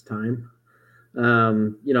 Since time?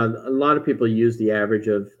 A lot of people use the average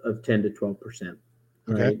of 10 to 12%,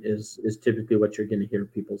 right? Okay. Is typically what you're going to hear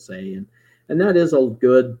people say. And that is a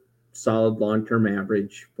good, solid long-term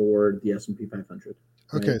average for the S&P 500.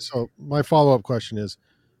 Right? Okay, so my follow-up question is,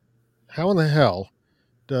 how in the hell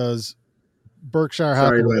does Berkshire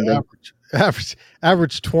Hathaway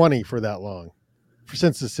average 20 for that long,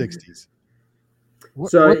 since the 60s?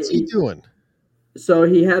 What's he doing? So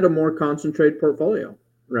he had a more concentrated portfolio,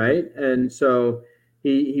 right? And so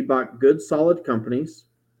he bought good, solid companies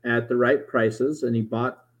at the right prices, and he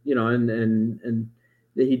bought, and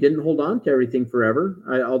he didn't hold on to everything forever.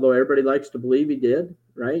 Although everybody likes to believe he did,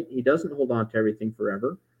 right? He doesn't hold on to everything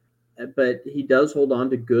forever, but he does hold on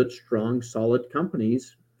to good, strong, solid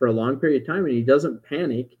companies for a long period of time, and he doesn't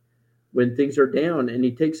panic when things are down, and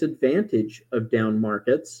he takes advantage of down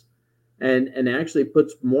markets and actually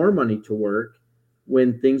puts more money to work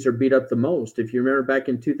when things are beat up the most. If you remember back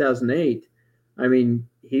in 2008, I mean,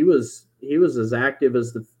 he was as active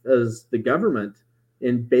as the government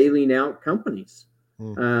in bailing out companies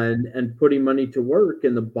and putting money to work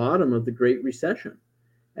in the bottom of the Great Recession.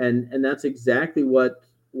 And that's exactly what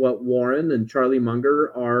Warren and Charlie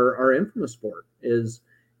Munger are infamous for, is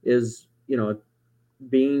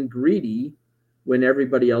being greedy when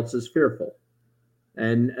everybody else is fearful.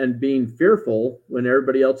 And being fearful when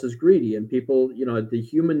everybody else is greedy. And people, the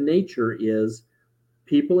human nature is,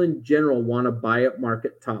 people in general want to buy at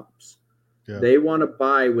market tops. Yeah. They want to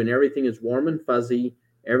buy when everything is warm and fuzzy,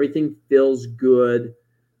 everything feels good,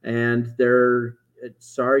 and they're,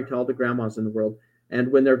 sorry to all the grandmas in the world,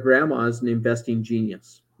 and when their grandma is an investing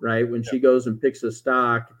genius, right? When she goes and picks a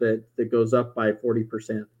stock that goes up by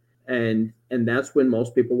 40%. And that's when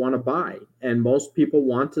most people want to buy. And most people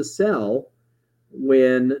want to sell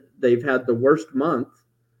when they've had the worst month,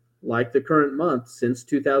 like the current month, since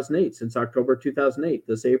 2008, since October 2008,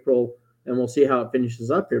 this April, and we'll see how it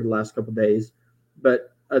finishes up here the last couple of days.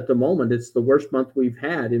 But at the moment, it's the worst month we've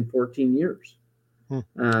had in 14 years. And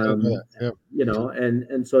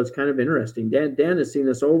so it's kind of interesting. Dan has seen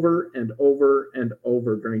this over and over and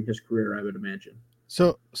over during his career, I would imagine.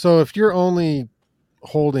 So if your only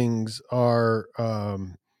holdings are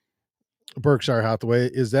Berkshire Hathaway,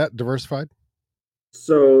 is that diversified?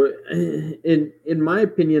 So in my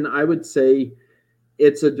opinion, I would say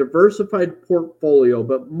it's a diversified portfolio,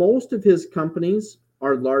 but most of his companies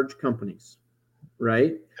are large companies,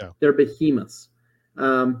 right? Yeah. They're behemoths,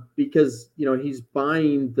 because he's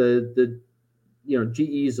buying the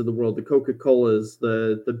GEs of the world, the Coca-Colas,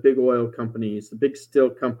 the big oil companies, the big steel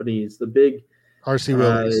companies, the big RC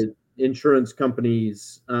Willey's. Insurance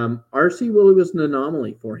companies. RC Willey was an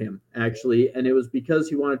anomaly for him, actually, and it was because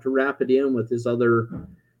he wanted to wrap it in with his other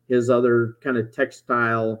kind of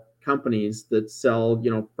textile companies that sell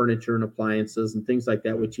furniture and appliances and things like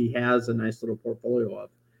that, which he has a nice little portfolio of.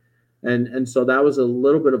 And so that was a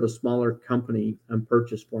little bit of a smaller company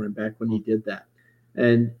purchase for him back when he did that.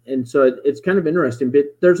 And so it's kind of interesting, but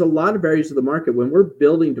there's a lot of areas of the market when we're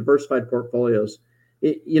building diversified portfolios.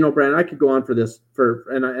 Brandon, I could go on for this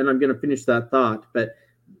and I'm going to finish that thought, but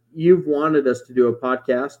you've wanted us to do a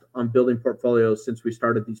podcast on building portfolios since we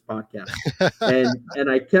started these podcasts. and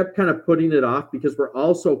I kept kind of putting it off because we're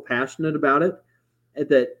all so passionate about it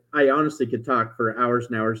that I honestly could talk for hours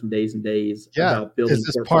and hours and days about building Is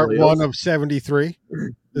this portfolios. part 1 of 73?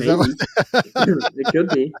 Maybe. It could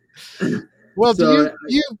be. Well, So,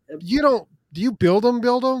 do you build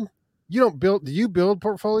them? You don't build. Do you build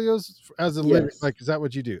portfolios as a limit? Yes. Like, is that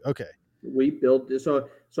what you do? Okay. We build so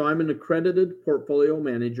I'm an accredited portfolio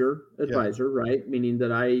manager advisor, right? Meaning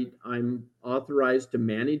that I'm authorized to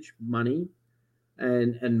manage money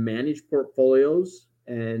and manage portfolios,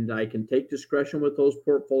 and I can take discretion with those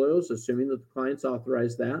portfolios, assuming that the clients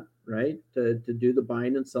authorize that, right? To do the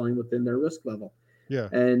buying and selling within their risk level. Yeah.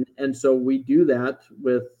 And so we do that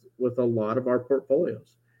with a lot of our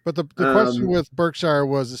portfolios. But the question with Berkshire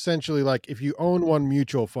was essentially like, if you own one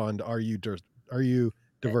mutual fund, are you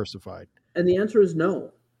diversified? And the answer is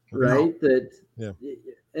no, right? Yeah.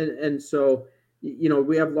 And so,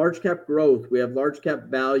 we have large cap growth, we have large cap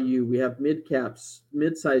value, we have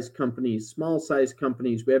mid-sized companies, small size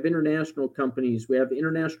companies, we have international companies, we have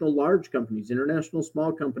international large companies, international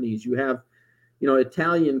small companies, you have,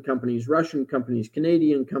 Italian companies, Russian companies,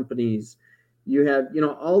 Canadian companies. You have,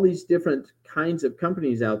 all these different kinds of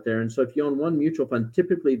companies out there. And so if you own one mutual fund,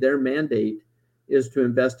 typically their mandate is to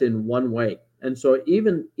invest in one way. And so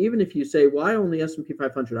even if you say, well, I own the S&P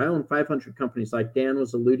 500, I own 500 companies like Dan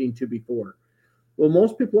was alluding to before. Well,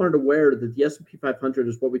 most people aren't aware that the S&P 500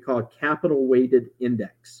 is what we call a capital weighted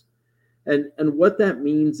index. And what that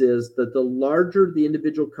means is that the larger the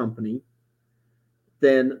individual company,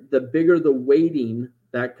 then the bigger the weighting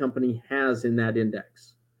that company has in that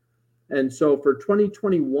index. And so for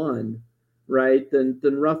 2021, right, then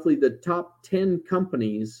roughly the top 10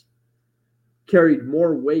 companies carried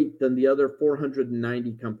more weight than the other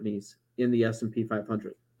 490 companies in the S&P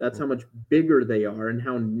 500. That's how much bigger they are and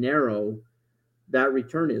how narrow that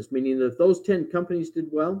return is, meaning that if those 10 companies did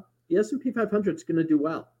well, the S&P 500 is going to do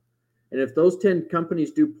well. And if those 10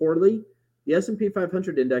 companies do poorly, the S&P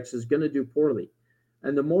 500 index is going to do poorly.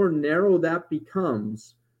 And the more narrow that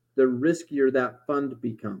becomes, the riskier that fund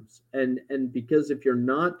becomes. And because if you're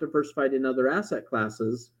not diversified in other asset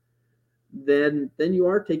classes, then you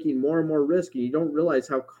are taking more and more risk, and you don't realize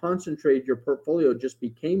how concentrated your portfolio just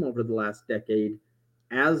became over the last decade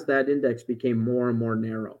as that index became more and more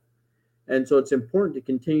narrow. And so it's important to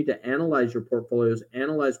continue to analyze your portfolios,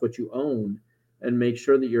 analyze what you own, and make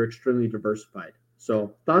sure that you're extremely diversified.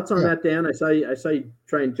 So thoughts on that, Dan? I saw you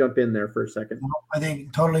try and jump in there for a second. I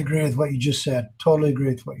think totally agree with what you just said.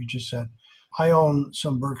 I own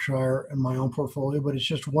some Berkshire in my own portfolio, but it's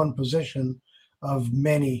just one position of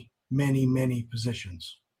many, many, many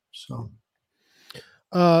positions. So,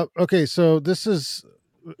 okay. So this is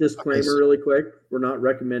disclaimer really quick. We're not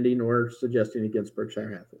recommending or suggesting against Berkshire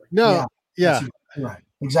Hathaway. No. Yeah. Right.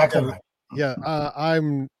 Exactly right. Yeah.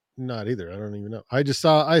 I'm not either. I don't even know. I just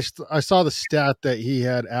saw, I saw the stat that he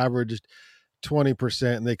had averaged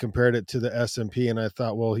 20% and they compared it to the S&P. And I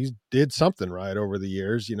thought, well, he did something right over the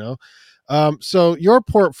years, So your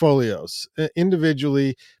portfolios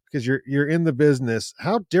individually, because you're in the business,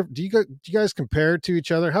 how different do you guys compare to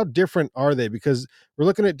each other? How different are they? Because we're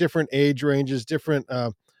looking at different age ranges, different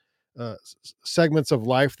segments of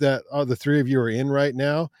life that the three of you are in right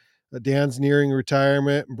now. Dan's nearing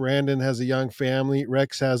retirement. Brandon has a young family.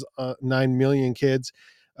 Rex has 9 million kids.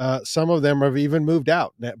 Some of them have even moved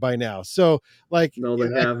out by now. So, like, no,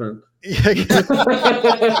 they haven't.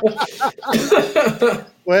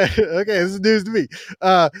 Well, okay, this is news to me.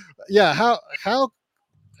 How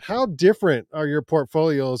different are your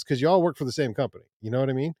portfolios? Because you all work for the same company. You know what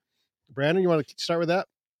I mean? Brandon, you want to start with that?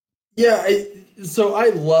 Yeah, so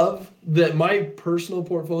I love that my personal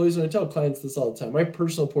portfolios, and I tell clients this all the time, my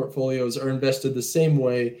personal portfolios are invested the same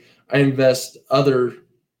way I invest other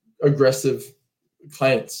aggressive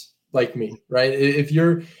clients like me, right? If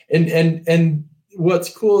you're, and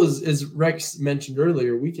what's cool is, as Rex mentioned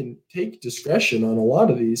earlier, we can take discretion on a lot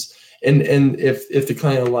of these, and if the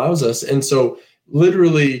client allows us. And so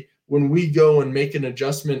literally when we go and make an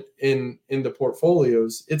adjustment in the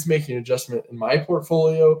portfolios, it's making an adjustment in my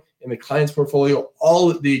portfolio, in the client's portfolio, all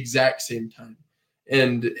at the exact same time.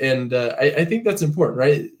 And I think that's important,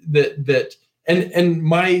 right? And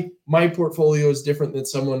my portfolio is different than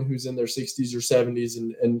someone who's in their 60s or 70s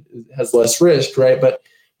and has less risk, right? But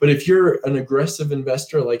if you're an aggressive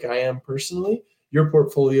investor like I am personally, your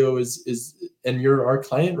portfolio is and you're our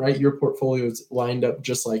client, right? Your portfolio is lined up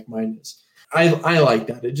just like mine is. I like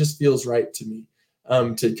that. It just feels right to me,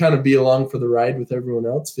 to kind of be along for the ride with everyone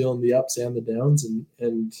else, feeling the ups and the downs,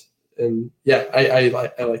 and yeah, I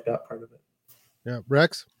like that part of it. Yeah,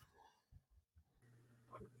 Rex.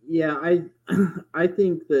 Yeah, I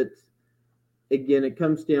think that, again, it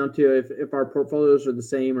comes down to if our portfolios are the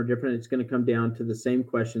same or different, it's going to come down to the same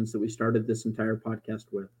questions that we started this entire podcast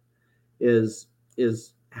with. Is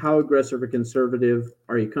how aggressive or conservative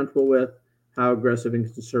are you comfortable with? How aggressive and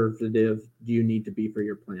conservative do you need to be for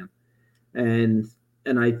your plan? And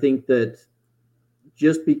I think that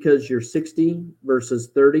just because you're 60 versus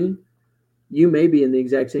 30, you may be in the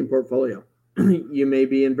exact same portfolio. You may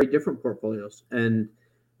be in very different portfolios.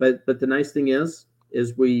 But the nice thing is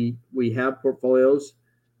we have portfolios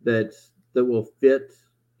that will fit,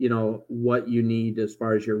 what you need as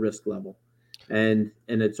far as your risk level. And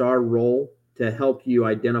it's our role to help you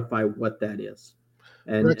identify what that is,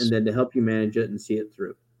 and then to help you manage it and see it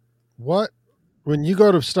through. When you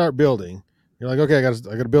go to start building, you're like, okay, I got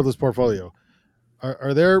to build this portfolio.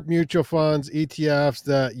 Are there mutual funds, ETFs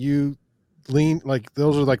that you lean, like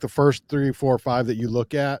those are like the first 3, 4, 5 that you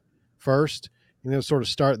look at first, sort of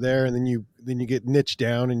start there, and then you get niche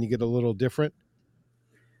down and you get a little different?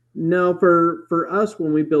 No, for us,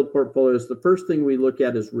 when we build portfolios, the first thing we look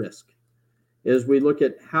at is risk. Is we look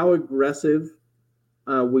at how aggressive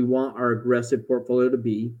we want our aggressive portfolio to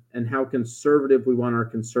be, and how conservative we want our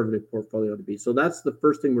conservative portfolio to be. So that's the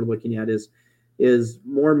first thing we're looking at is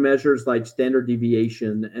more measures like standard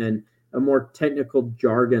deviation and a more technical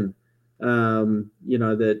jargon,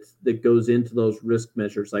 that goes into those risk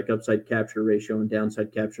measures like upside capture ratio and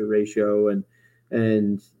downside capture ratio and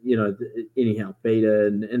anyhow, beta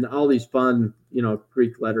and all these fun,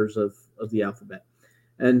 Greek letters of the alphabet.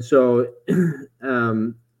 And so,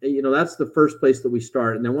 that's the first place that we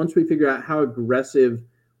start. And then once we figure out how aggressive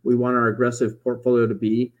we want our aggressive portfolio to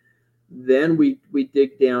be, then we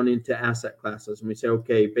dig down into asset classes and we say,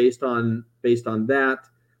 okay, based on that,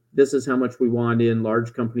 this is how much we want in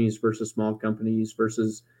large companies versus small companies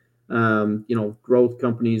versus, growth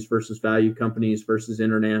companies versus value companies versus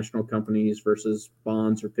international companies versus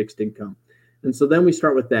bonds or fixed income. And so then we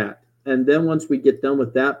start with that. And then once we get done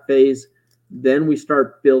with that phase, then we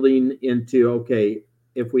start building into, okay,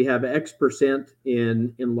 if we have X percent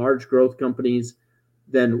in large growth companies,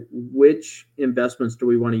 then which investments do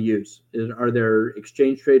we want to use? Are there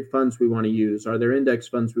exchange trade funds we want to use? Are there index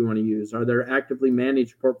funds we want to use? Are there actively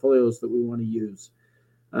managed portfolios that we want to use?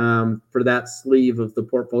 For that sleeve of the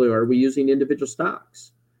portfolio, are we using individual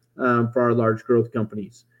stocks for our large growth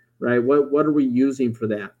companies, right? What are we using for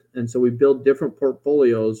that? And so we build different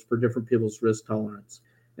portfolios for different people's risk tolerance.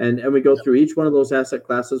 And we go through each one of those asset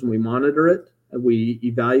classes and we monitor it, and we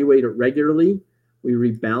evaluate it regularly, we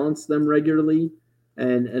rebalance them regularly.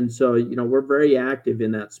 And so, we're very active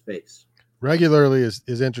in that space. Regularly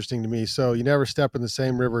is interesting to me. So you never step in the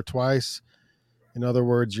same river twice. In other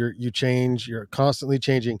words, you change, you're constantly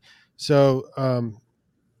changing. So,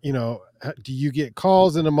 do you get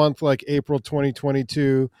calls in a month like April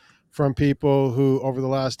 2022 from people who over the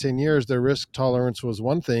last 10 years, their risk tolerance was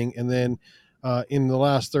one thing. And then in the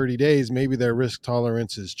last 30 days, maybe their risk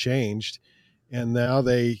tolerance has changed. And now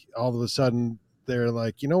all of a sudden they're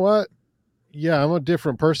like, you know what? Yeah, I'm a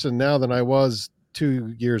different person now than I was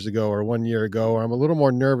 2 years ago or 1 year ago, or I'm a little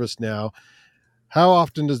more nervous now. How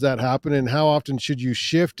often does that happen, and how often should you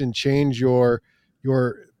shift and change your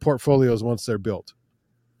portfolios once they're built?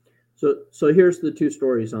 So here's the two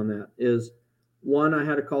stories on that. Is one, I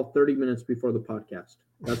had a call 30 minutes before the podcast.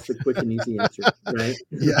 That's the quick and easy answer, right?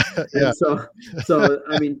 Yeah. And so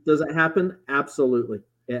I mean, does it happen? Absolutely,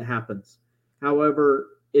 it happens. However,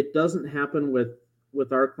 it doesn't happen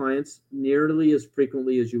with our clients nearly as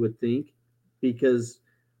frequently as you would think, because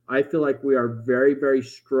I feel like we are very, very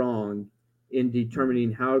strong in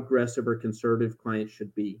determining how aggressive or conservative clients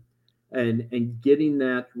should be. And getting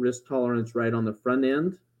that risk tolerance right on the front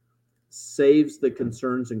end saves the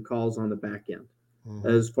concerns and calls on the back end,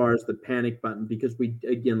 as far as the panic button. Because we,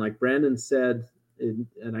 again, like Brandon said, and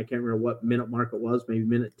I can't remember what minute mark it was, maybe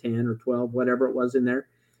minute 10 or 12, whatever it was in there.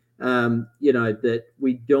 that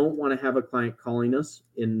we don't want to have a client calling us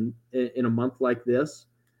in a month like this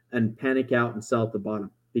and panic out and sell at the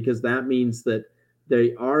bottom, because that means that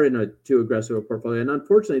they are in a too aggressive a portfolio. And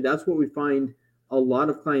unfortunately, that's what we find a lot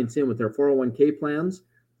of clients in with their 401k plans.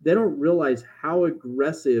 They don't realize how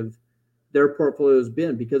aggressive their portfolio has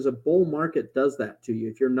been, because a bull market does that to you.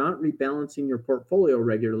 If you're not rebalancing your portfolio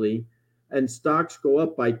regularly and stocks go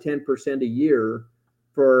up by 10% a year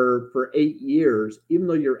for 8 years, even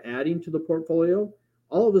though you're adding to the portfolio,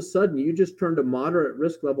 all of a sudden you just turned a moderate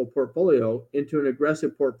risk level portfolio into an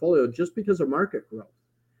aggressive portfolio just because of market growth.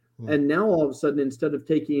 And now all of a sudden, instead of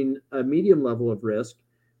taking a medium level of risk,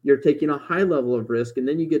 you're taking a high level of risk. And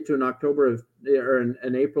then you get to an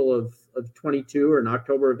April of 22, or an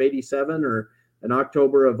October of 87, or an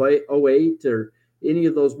October of 08, or any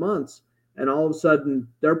of those months. And all of a sudden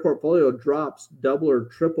their portfolio drops double or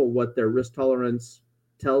triple what their risk tolerance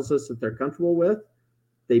tells us that they're comfortable with.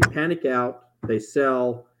 They panic out, they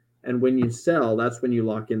sell. And when you sell, that's when you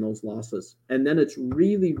lock in those losses. And then it's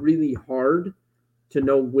really, really hard to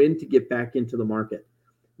know when to get back into the market,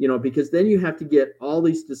 because then you have to get all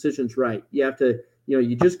these decisions right. You have to,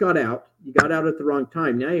 you just got out at the wrong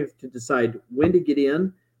time. Now you have to decide when to get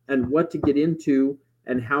in and what to get into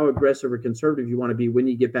and how aggressive or conservative you want to be when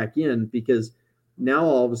you get back in, because now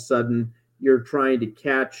all of a sudden you're trying to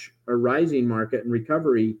catch a rising market and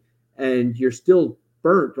recovery, and you're still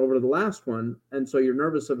burnt over the last one. And so you're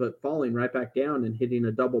nervous of it falling right back down and hitting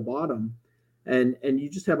a double bottom. And you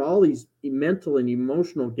just have all these mental and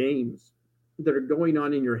emotional games that are going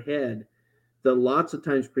on in your head that lots of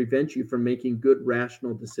times prevent you from making good,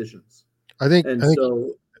 rational decisions. I think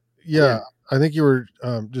you were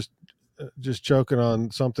just joking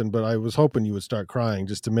on something, but I was hoping you would start crying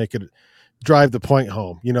just to make it drive the point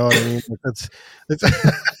home. You know what I mean? It's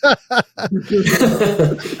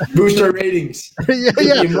boost our ratings. Yeah.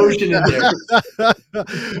 The emotion in there.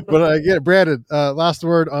 But I get it. Brandon, last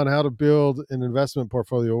word on how to build an investment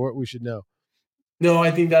portfolio, what we should know. No, I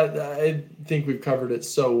think we've covered it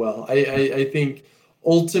so well. I think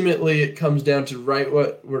ultimately it comes down to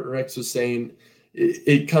what Rex was saying.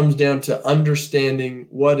 It comes down to understanding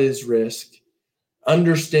what is risk,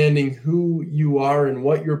 understanding who you are and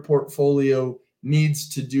what your portfolio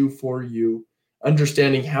needs to do for you,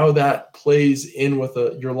 understanding how that plays in with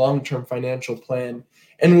your long-term financial plan.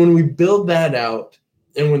 And when we build that out,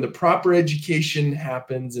 and when the proper education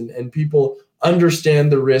happens and people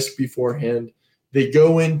understand the risk beforehand, they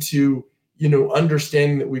go into,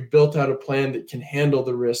 understanding that we've built out a plan that can handle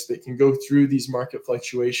the risk, that can go through these market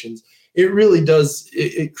fluctuations. It really does.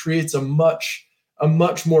 It creates a much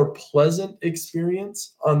more pleasant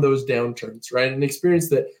experience on those downturns, right? An experience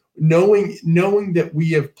that knowing that we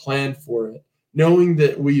have planned for it, knowing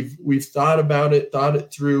that we've thought about it, thought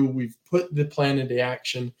it through, we've put the plan into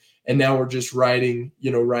action, and now we're just writing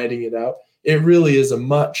it out. It really is a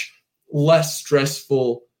much less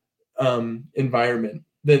stressful environment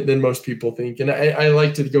than most people think. And I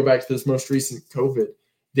like to go back to this most recent COVID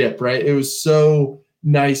dip, right? It was so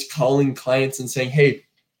nice calling clients and saying, hey,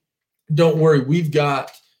 don't worry, we've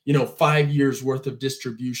got 5 years worth of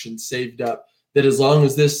distribution saved up, that as long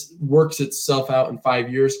as this works itself out in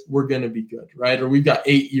 5 years, we're going to be good, right? Or we've got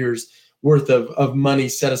 8 years worth of money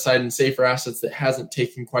set aside in safer assets that hasn't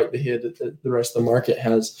taken quite the hit that the rest of the market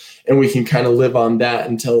has, and we can kind of live on that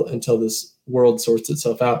until this world sorts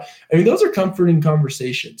itself out. I mean, those are comforting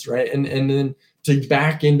conversations, right? And then to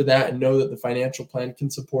back into that and know that the financial plan can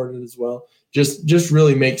support it as well, just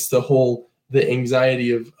really makes the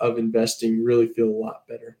anxiety of investing really feel a lot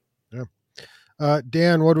better. Yeah.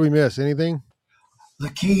 Dan, what do we miss? Anything? The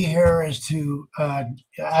key here is to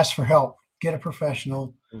ask for help, get a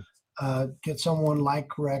professional, get someone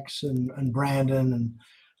like Rex and Brandon, and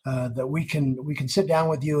that we can sit down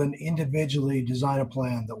with you and individually design a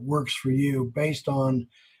plan that works for you based on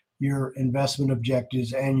your investment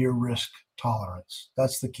objectives and your risk tolerance.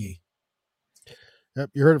 That's the key.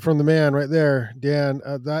 Yep, you heard it from the man right there, Dan.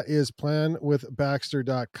 That is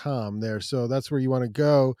planwithbaxter.com there. So that's where you want to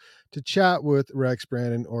go to chat with Rex,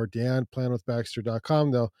 Brandon, or Dan.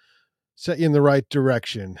 Planwithbaxter.com. They'll set you in the right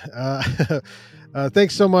direction.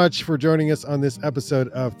 Thanks so much for joining us on this episode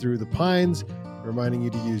of Through the Pines, reminding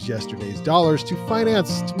you to use yesterday's dollars to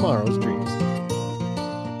finance tomorrow's dreams.